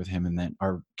relationship with him, and that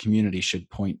our community should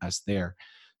point us there.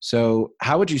 So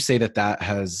how would you say that that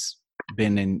has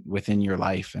been within your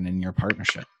life and in your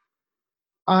partnership?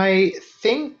 I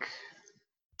think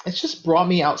it's just brought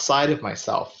me outside of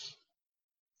myself.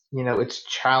 It's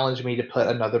challenged me to put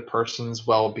another person's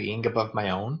well-being above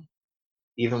my own,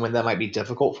 even when that might be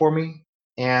difficult for me.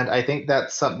 And I think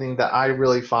that's something that I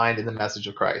really find in the message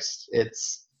of Christ.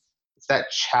 It's that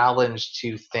challenge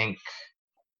to think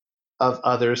of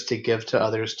others, to give to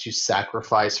others, to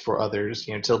sacrifice for others,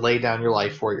 to lay down your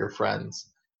life for your friends,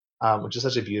 which is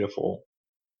such a beautiful,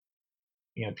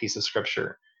 piece of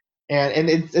scripture. And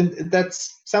that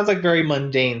sounds like very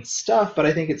mundane stuff, but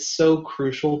I think it's so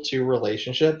crucial to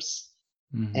relationships.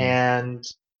 Mm-hmm. And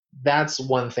that's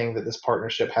one thing that this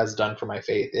partnership has done for my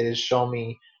faith. It has shown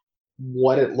me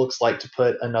what it looks like to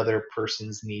put another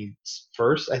person's needs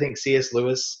first. I think C.S.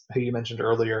 Lewis, who you mentioned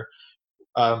earlier,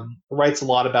 writes a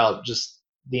lot about just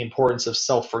the importance of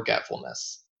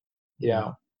self-forgetfulness. You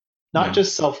know, not Yeah.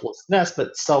 just selflessness,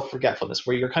 but self-forgetfulness,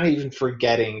 where you're kind of even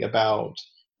forgetting about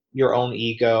your own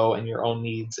ego and your own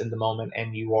needs in the moment,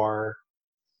 and you are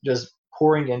just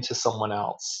pouring into someone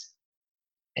else.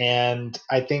 And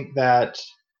I think that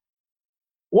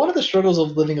one of the struggles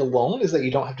of living alone is that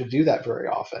you don't have to do that very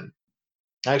often.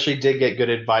 I actually did get good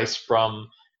advice from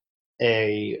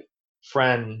a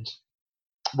friend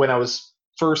when I was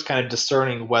first kind of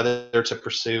discerning whether to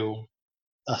pursue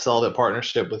a celibate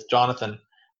partnership with Jonathan.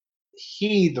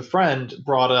 The friend,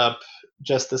 brought up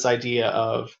just this idea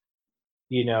of,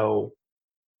 you know,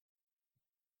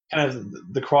 kind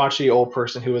of the crotchety old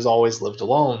person who has always lived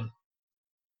alone.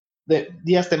 That,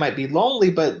 yes, they might be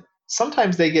lonely, but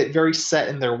sometimes they get very set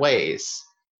in their ways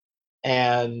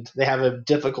and they have a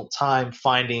difficult time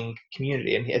finding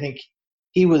community. And I think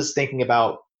he was thinking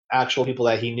about actual people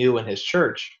that he knew in his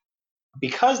church,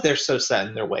 because they're so set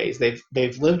in their ways.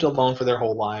 They've lived alone for their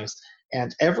whole lives,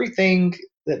 and everything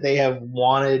that they have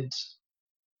wanted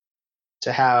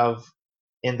to have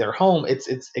in their home, it's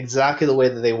exactly the way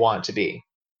that they want it to be.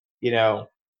 You know,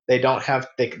 they always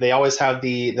have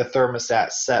the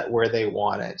thermostat set where they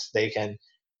want it. They can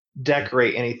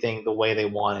decorate anything the way they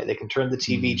want it. They can turn the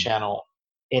TV Mm-hmm. channel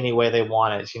any way they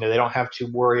want it. They don't have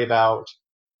to worry about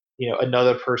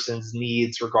another person's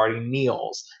needs regarding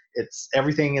meals. It's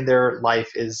everything in their life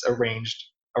is arranged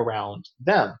around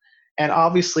them. And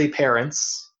obviously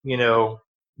parents,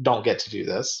 don't get to do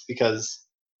this because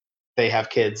they have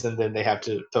kids and then they have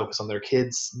to focus on their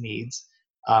kids' needs.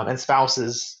 And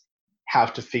spouses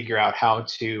have to figure out how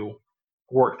to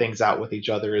work things out with each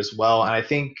other as well. And I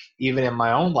think even in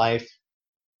my own life,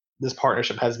 this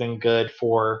partnership has been good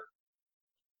for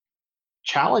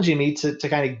challenging me to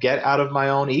kind of get out of my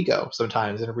own ego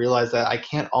sometimes and realize that I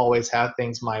can't always have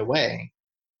things my way.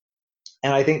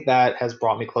 And I think that has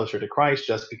brought me closer to Christ,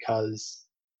 just because,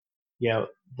 you know,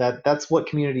 that's what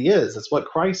community is. That's what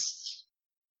Christ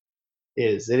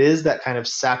is. It is that kind of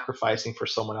sacrificing for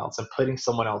someone else and putting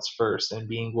someone else first and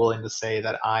being willing to say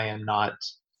that I am not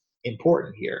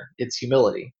important here. It's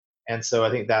humility. And so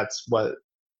I think that's what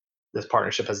this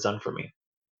partnership has done for me.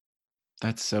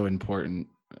 That's so important.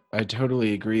 I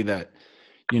totally agree that,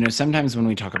 sometimes when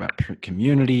we talk about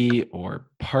community or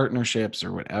partnerships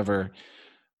or whatever,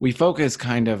 we focus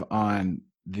kind of on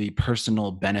the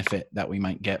personal benefit that we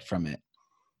might get from it.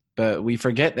 But we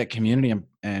forget that community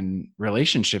and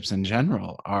relationships in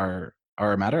general are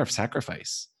a matter of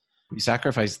sacrifice. We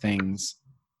sacrifice things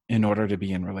in order to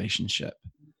be in relationship.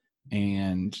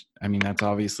 And I mean, that's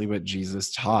obviously what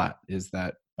Jesus taught, is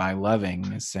that by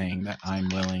loving is saying that I'm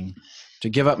willing to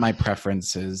give up my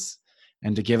preferences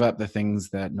and to give up the things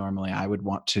that normally I would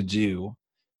want to do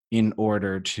in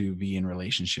order to be in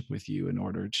relationship with you, in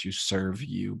order to serve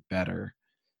you better.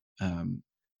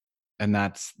 And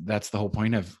that's the whole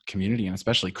point of community, and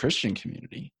especially Christian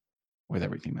community, with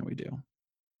everything that we do.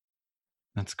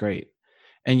 That's great.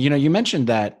 And you mentioned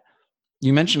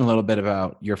a little bit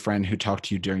about your friend who talked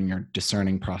to you during your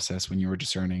discerning process, when you were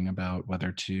discerning about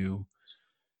whether to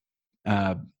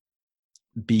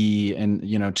be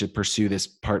and to pursue this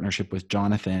partnership with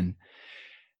Jonathan.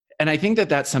 And I think that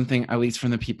that's something, at least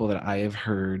from the people that I have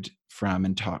heard from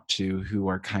and talked to, who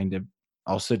are kind of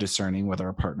also discerning whether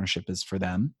a partnership is for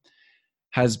them,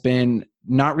 has been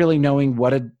not really knowing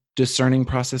what a discerning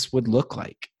process would look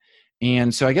like.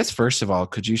 And so I guess, first of all,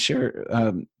 could you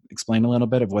explain a little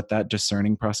bit of what that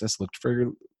discerning process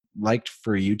liked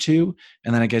for you two?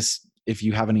 And then I guess if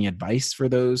you have any advice for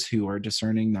those who are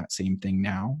discerning that same thing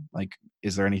now, like,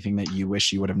 is there anything that you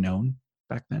wish you would have known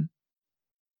back then?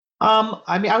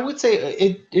 I mean, I would say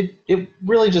it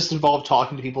really just involved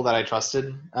talking to people that I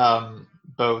trusted,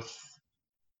 both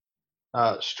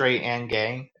straight and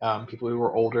gay, people who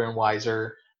were older and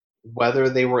wiser, whether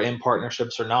they were in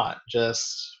partnerships or not.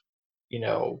 Just, you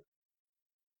know,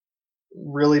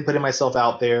 really putting myself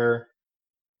out there,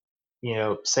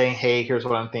 saying, "Hey, here's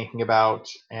what I'm thinking about,"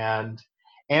 and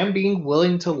being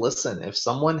willing to listen. If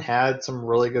someone had some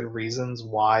really good reasons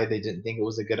why they didn't think it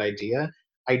was a good idea,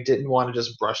 I didn't want to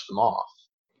just brush them off.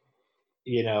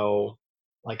 You know,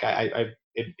 like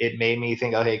it made me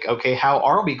think, like, okay, how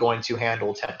are we going to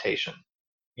handle temptation?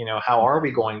 How are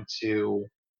we going to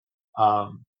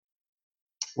um,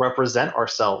 represent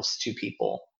ourselves to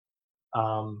people?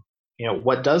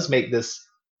 What does make this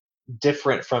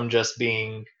different from just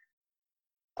being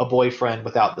a boyfriend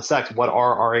without the sex? What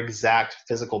are our exact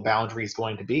physical boundaries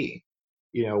going to be?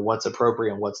 What's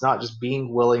appropriate and what's not? Just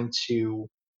being willing to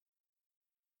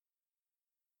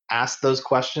ask those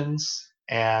questions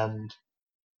and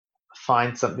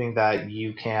find something that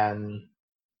you think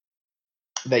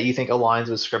aligns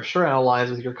with scripture and aligns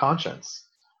with your conscience.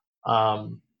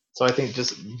 So I think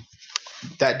just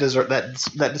that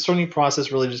discerning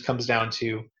process really just comes down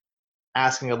to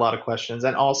asking a lot of questions,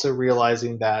 and also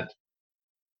realizing that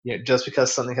just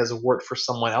because something has worked for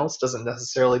someone else doesn't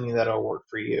necessarily mean that it'll work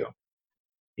for you.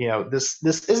 This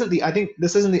isn't the I think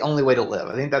this isn't the only way to live.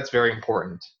 I think that's very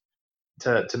important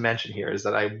to mention here, is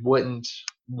that I wouldn't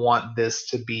want this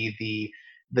to be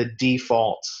the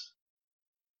default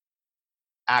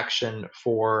action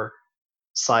for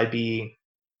side B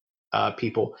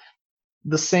people.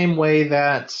 The same way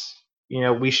that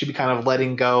we should be kind of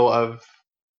letting go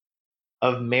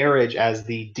of marriage as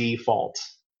the default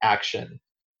action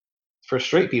for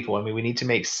straight people. I mean, we need to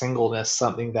make singleness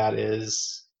something that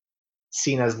is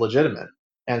seen as legitimate.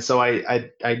 And so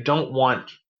I don't want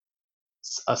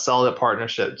a celibate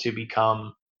partnership to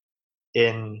become,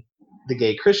 in the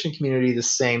gay Christian community, the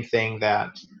same thing that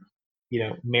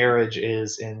marriage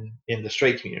is in the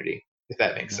straight community, if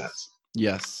that makes Yes. sense.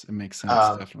 Yes, it makes sense,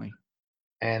 Um, definitely.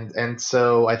 and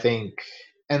so I think,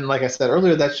 and like I said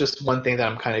earlier, that's just one thing that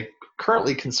I'm kind of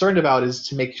currently concerned about, is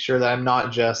to make sure that I'm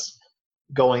not just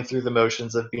going through the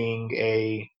motions of being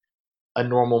a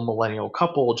normal millennial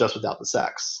couple just without the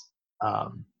sex,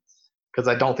 because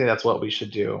I don't think that's what we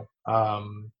should do.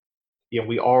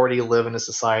 We already live in a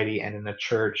society and in a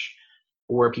church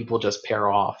where people just pair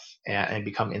off and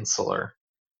become insular,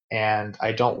 and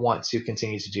I don't want to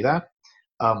continue to do that,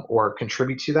 or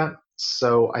contribute to that.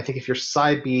 So I think if you're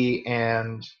side B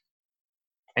and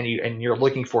you're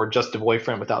looking for just a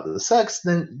boyfriend without the sex,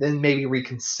 then maybe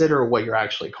reconsider what you're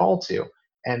actually called to.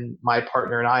 And my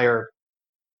partner and I are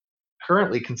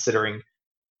currently considering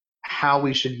how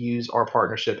we should use our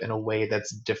partnership in a way that's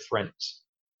different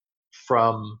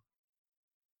from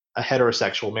a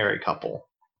heterosexual married couple,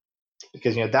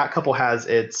 because that couple has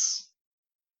its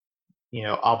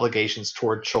obligations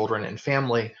toward children and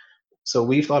family. So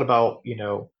we've thought about,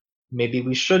 maybe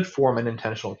we should form an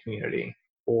intentional community,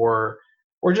 or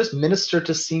just minister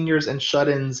to seniors and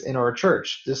shut-ins in our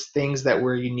church, just things that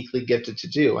we're uniquely gifted to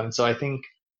do. And so I think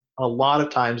a lot of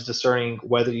times discerning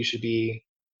whether you should be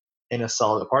in a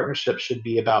solid partnership should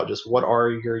be about just what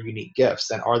are your unique gifts,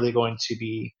 and are they going to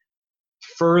be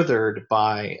furthered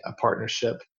by a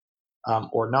partnership,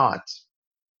 or not.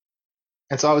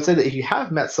 And so I would say that if you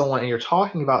have met someone and you're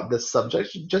talking about this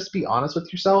subject, just be honest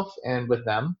with yourself and with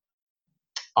them.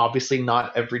 Obviously,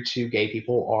 not every two gay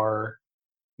people are,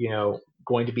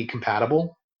 going to be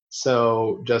compatible.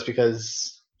 So just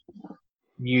because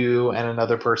you and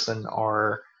another person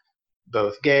are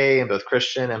both gay and both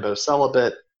Christian and both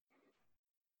celibate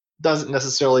doesn't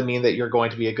necessarily mean that you're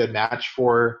going to be a good match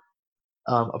for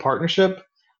a partnership.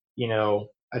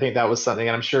 I think that was something,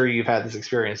 and I'm sure you've had this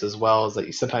experience as well, is that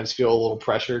you sometimes feel a little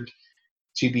pressured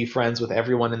to be friends with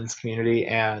everyone in this community,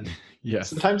 and Yes.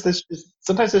 sometimes that's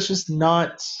just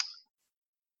not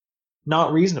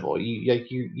reasonable.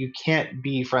 You can't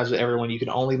be friends with everyone. You can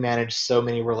only manage so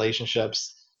many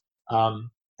relationships, and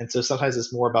so sometimes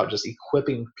it's more about just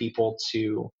equipping people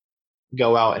to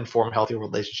go out and form healthy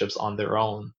relationships on their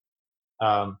own.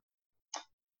 Um,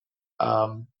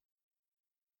 um,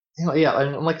 yeah,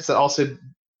 and like I said, also,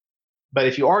 but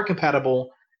if you are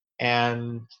compatible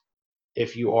and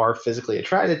if you are physically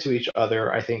attracted to each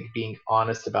other, I think being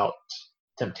honest about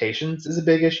temptations is a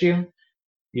big issue.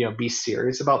 Be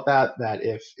serious about that, that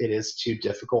if it is too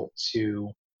difficult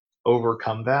to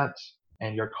overcome that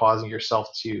and you're causing yourself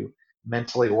to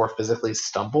mentally or physically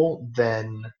stumble,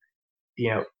 then,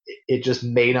 it just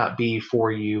may not be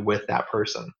for you with that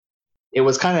person. It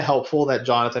was kind of helpful that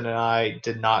Jonathan and I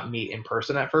did not meet in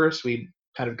person at first. We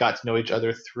kind of got to know each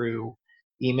other through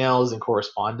emails and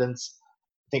correspondence.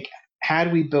 I think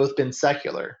had we both been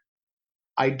secular,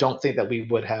 I don't think that we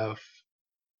would have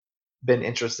been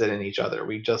interested in each other.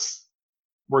 We just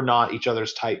were not each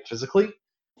other's type physically.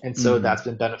 And so Mm-hmm. that's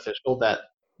been beneficial, that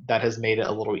has made it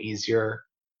a little easier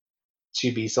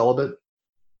to be celibate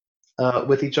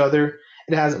with each other.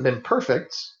 It hasn't been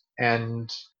perfect,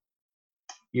 and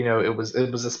it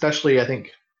was especially, I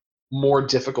think, more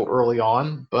difficult early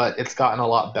on, but it's gotten a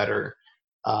lot better,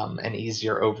 and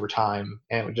easier over time,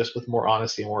 and just with more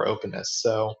honesty and more openness.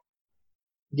 So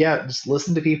yeah, just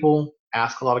listen to people,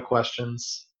 ask a lot of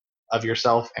questions of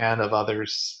yourself and of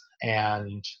others,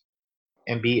 and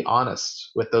be honest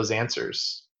with those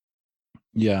answers.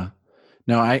 Yeah.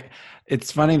 No,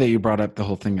 it's funny that you brought up the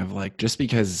whole thing of like, just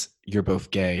because you're both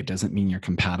gay doesn't mean you're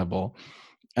compatible.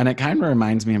 And it kind of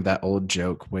reminds me of that old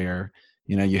joke where,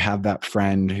 you have that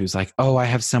friend who's like, oh, I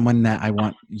have someone that I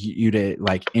want you to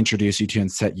like introduce you to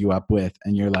and set you up with.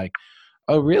 And you're like,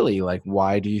 oh, really? Like,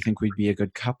 why do you think we'd be a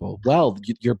good couple? Well,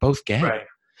 you're both gay. Right.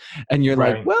 And you're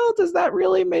like, Right. well, does that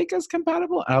really make us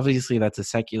compatible? Obviously, that's a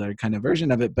secular kind of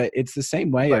version of it, but it's the same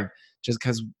way Right. of just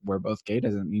because we're both gay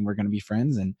doesn't mean we're going to be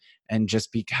friends. And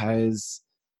just because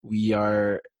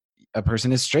a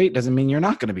person is straight doesn't mean you're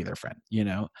not going to be their friend,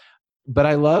 But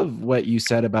I love what you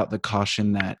said about the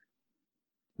caution that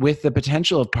with the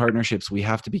potential of partnerships, we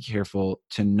have to be careful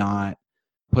to not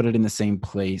put it in the same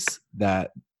place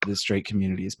that the straight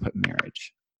community has put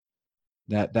marriage.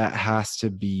 That has to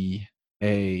be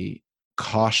a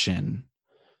caution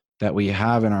that we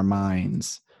have in our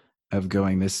minds of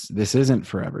going, this isn't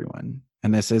for everyone,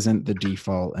 and this isn't the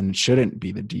default, and it shouldn't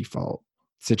be the default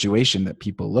situation that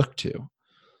people look to.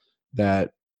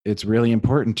 That it's really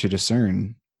important to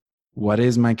discern what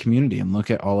is my community and look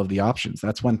at all of the options.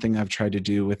 That's one thing I've tried to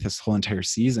do with this whole entire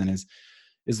season is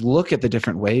look at the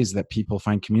different ways that people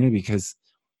find community, because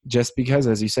just because,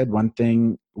 as you said, one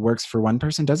thing works for one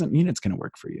person doesn't mean it's going to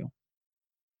work for you.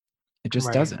 It just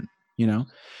Right. doesn't,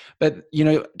 But,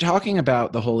 talking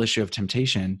about the whole issue of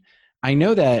temptation, I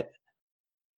know that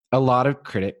a lot of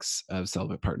critics of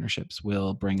celibate partnerships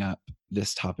will bring up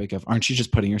this topic of, aren't you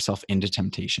just putting yourself into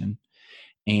temptation?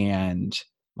 And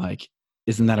like,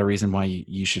 isn't that a reason why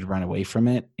you should run away from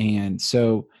it? And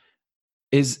so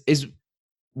is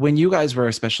when you guys were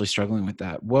especially struggling with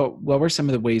that, what were some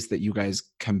of the ways that you guys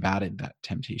combated that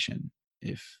temptation?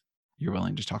 If you're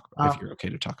willing to talk, if Um, you're okay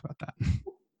to talk about that.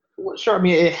 well, sure. I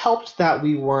mean, it helped that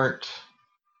we weren't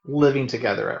living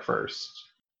together at first.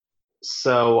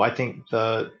 So I think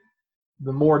the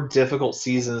more difficult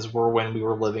seasons were when we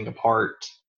were living apart,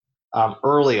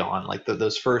 early on, like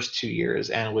those first 2 years,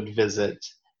 and would visit,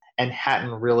 and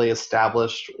hadn't really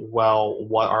established well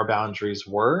what our boundaries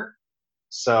were.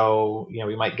 So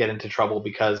we might get into trouble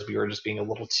because we were just being a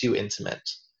little too intimate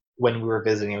when we were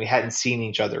visiting. We hadn't seen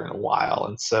each other in a while,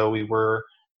 and so we were,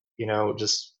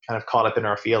 just kind of caught up in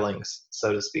our feelings,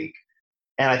 so to speak.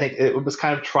 And I think it was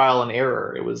kind of trial and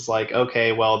error. It was like,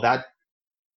 okay, well, that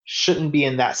shouldn't be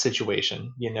in that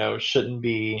situation, shouldn't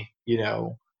be,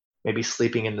 maybe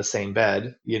sleeping in the same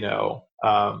bed,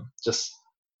 just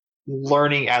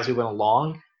learning as we went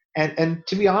along. And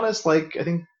to be honest, like, I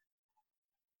think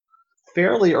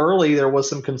fairly early there was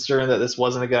some concern that this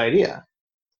wasn't a good idea.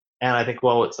 And I think,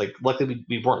 well, it's like, luckily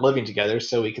we weren't living together,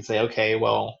 so we could say, okay,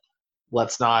 well,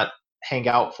 let's not hang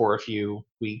out for a few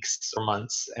weeks or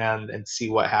months and see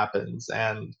what happens,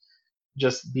 and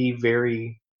just be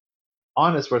very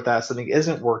honest with that. If something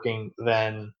isn't working,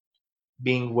 then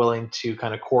being willing to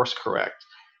kind of course correct.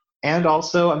 And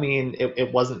also, I mean,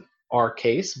 it wasn't our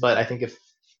case, but I think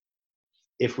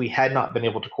if we had not been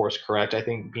able to course correct, I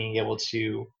think being able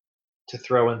to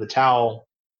throw in the towel,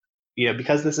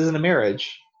 because this isn't a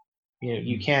marriage,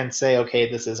 you can say,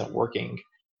 okay, this isn't working,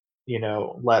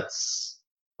 let's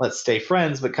stay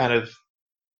friends, but kind of,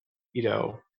 you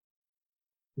know,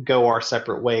 go our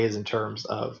separate ways in terms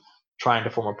of trying to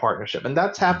form a partnership. And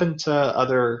that's happened to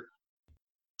other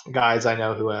guys I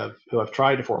know who have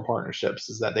tried to form partnerships,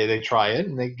 is that they try it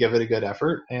and they give it a good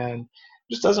effort and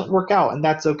it just doesn't work out, and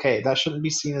that's okay. That shouldn't be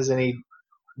seen as any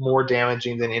more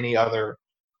damaging than any other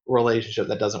relationship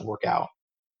that doesn't work out.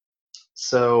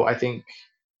 So I think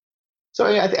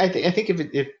I think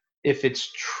if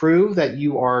it's true that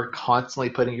you are constantly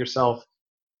putting yourself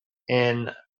in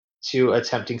to a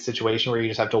tempting situation where you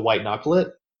just have to white knuckle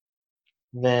it,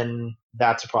 then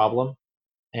that's a problem,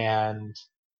 and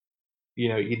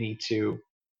you need to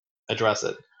address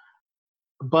it.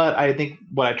 But I think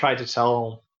what I try to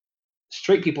tell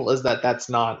straight people is that that's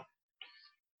not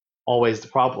always the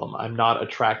problem. I'm not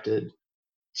attracted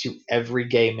to every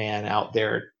gay man out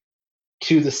there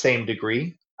to the same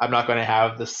degree. I'm not going to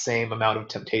have the same amount of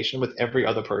temptation with every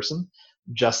other person,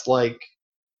 just like,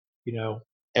 you know,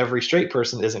 every straight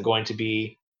person isn't going to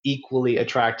be equally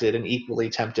attracted and equally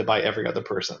tempted by every other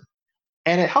person.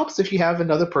 And it helps if you have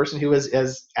another person who is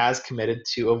as committed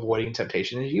to avoiding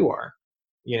temptation as you are.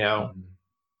 You know,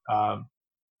 Mhm. um,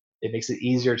 it makes it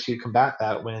easier to combat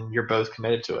that when you're both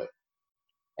committed to it,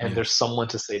 and there's Yes. someone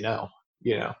to say no.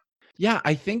 You know. Yeah,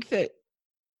 I think that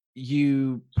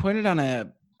you pointed on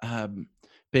a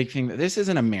big thing, that this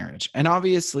isn't a marriage. And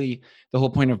obviously, the whole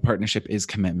point of partnership is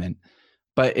commitment.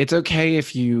 But it's okay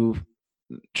if you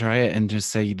try it and just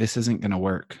say, this isn't going to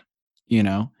work, you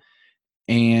know?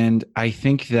 And I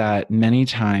think that many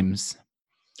times,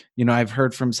 I've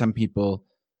heard from some people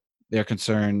their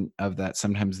concern of that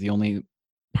sometimes the only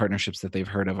partnerships that they've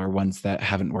heard of are ones that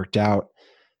haven't worked out,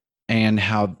 and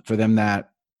how for them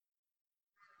that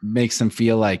makes them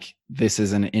feel like this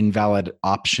is an invalid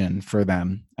option for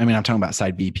them. I mean, I'm talking about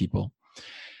side B people.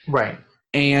 Right.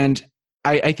 And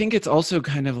I think it's also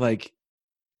kind of like,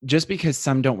 just because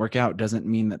some don't work out doesn't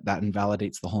mean that that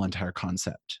invalidates the whole entire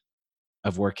concept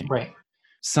of working. Right.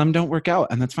 Some don't work out,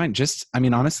 and that's fine. Just, I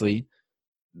mean, honestly,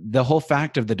 the whole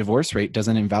fact of the divorce rate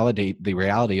doesn't invalidate the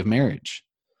reality of marriage.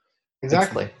 It's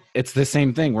Exactly. it's the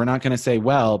same thing. We're not going to say,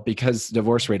 well, because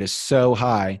divorce rate is so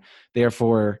high,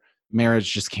 therefore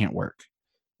marriage just can't work.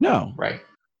 No, Right.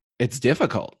 it's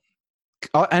difficult.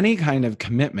 Any kind of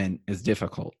commitment is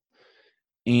difficult.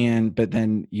 But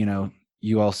then,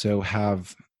 you also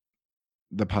have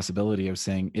the possibility of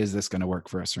saying, is this going to work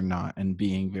for us or not? And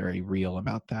being very real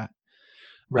about that.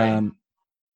 Right. Um,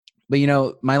 but,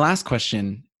 my last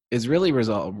question is really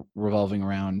revolving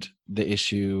around the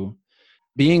issue.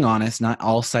 Being honest, not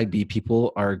all side B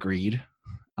people are agreed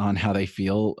on how they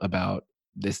feel about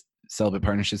this celibate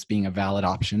partnerships being a valid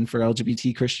option for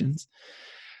LGBT Christians.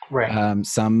 Right.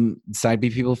 Some side B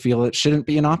people feel it shouldn't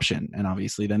be an option, and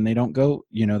obviously then they don't go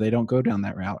down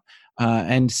that route.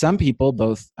 And some people,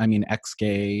 both, I mean,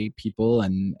 ex-gay people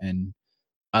and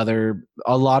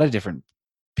a lot of different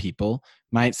people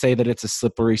might say that it's a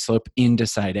slippery slope into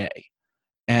side A.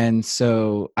 And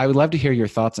so I would love to hear your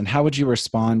thoughts on how would you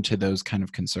respond to those kind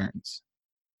of concerns?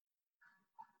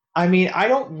 I mean, I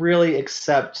don't really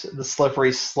accept the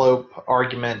slippery slope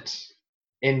argument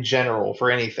in general for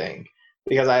anything,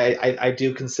 because I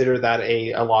do consider that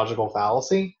a logical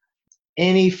fallacy.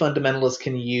 Any fundamentalist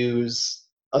can use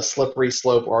a slippery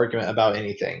slope argument about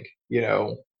anything,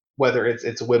 whether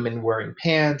it's women wearing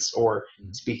pants or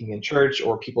speaking in church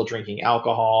or people drinking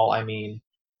alcohol. I mean,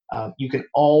 you can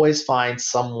always find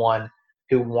someone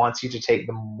who wants you to take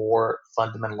the more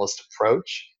fundamentalist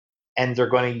approach, and they're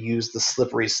going to use the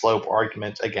slippery slope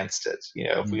argument against it.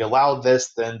 If we Mm. allow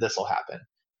this, then this will happen.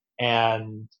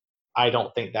 And I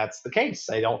don't think that's the case.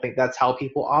 I don't think that's how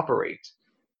people operate.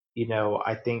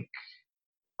 I think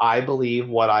I believe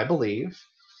what I believe.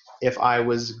 If I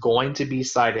was going to be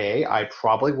side A, I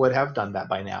probably would have done that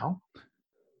by now.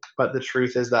 But the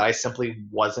truth is that I simply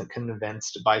wasn't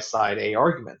convinced by side A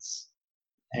arguments.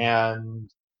 And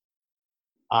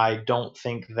I don't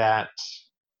think that,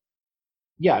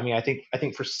 yeah, I mean, I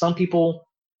think for some people,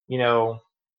 you know,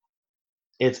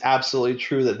 it's absolutely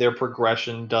true that their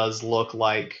progression does look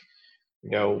like,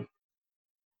 you know,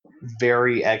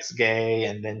 very ex-gay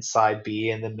and then side B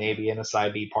and then maybe in a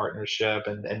side B partnership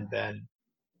and then,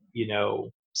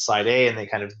 side A, and they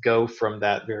kind of go from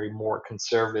that very more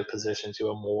conservative position to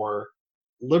a more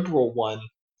liberal one.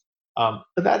 But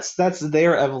that's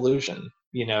their evolution.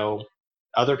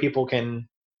 Other people can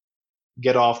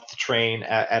get off the train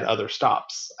at other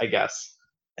stops, I guess.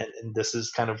 And this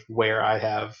is kind of where I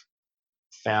have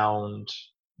found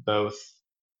both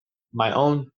my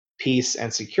own peace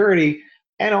and security,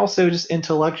 and also just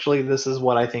intellectually, this is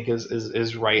what I think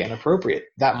is right and appropriate.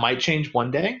 That might change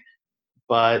one day,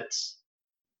 but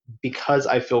because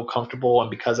I feel comfortable and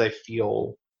because I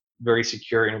feel very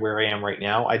secure in where I am right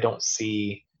now, I don't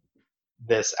see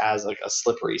this as like a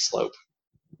slippery slope,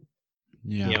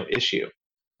 issue.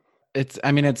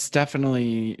 It's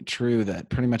definitely true that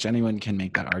pretty much anyone can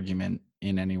make that argument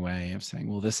in any way of saying,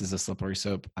 well, this is a slippery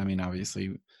slope. I mean,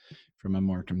 obviously from a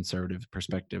more conservative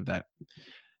perspective,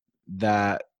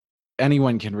 that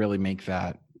anyone can really make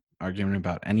that argument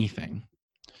about anything,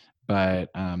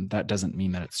 but that doesn't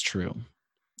mean that it's true.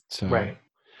 So, right.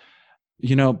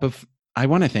 But I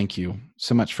want to thank you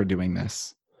so much for doing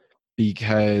this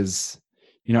because,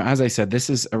 as I said, this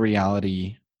is a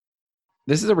reality.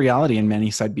 This is a reality in many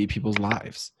side B people's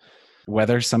lives.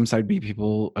 Whether some side B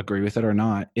people agree with it or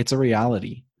not, it's a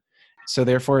reality. So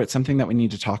therefore, it's something that we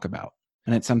need to talk about.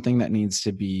 And it's something that needs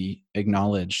to be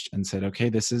acknowledged and said, okay,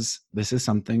 this is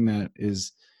something that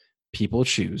is people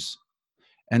choose.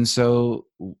 And so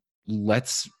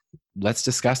let's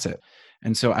discuss it.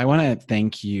 And so I want to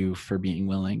thank you for being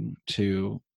willing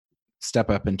to step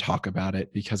up and talk about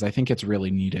it because I think it's really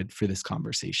needed for this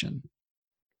conversation.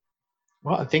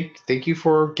 Well, thank you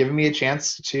for giving me a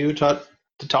chance to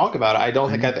talk about it. I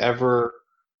don't think I've ever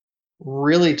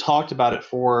really talked about it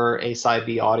for a side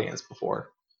B audience before.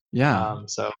 Yeah.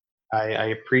 So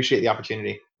I appreciate the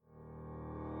opportunity.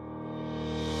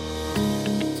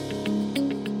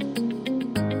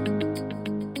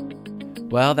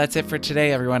 Well, that's it for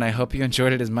today, everyone. I hope you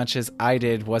enjoyed it as much as I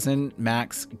did. Wasn't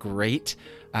Max great?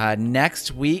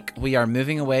 Next week, we are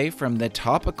moving away from the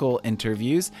topical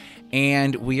interviews,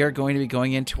 and we are going to be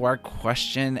going into our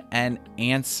question and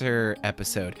answer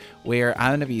episode, where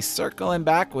I'm going to be circling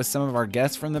back with some of our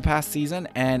guests from the past season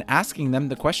and asking them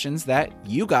the questions that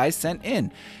you guys sent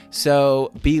in.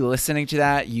 So be listening to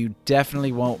that. You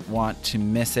definitely won't want to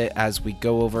miss it as we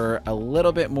go over a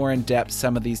little bit more in depth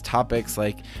some of these topics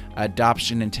like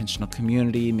adoption, intentional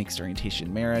community, mixed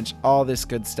orientation marriage, all this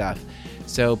good stuff.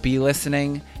 So be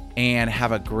listening and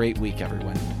have a great week,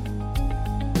 everyone.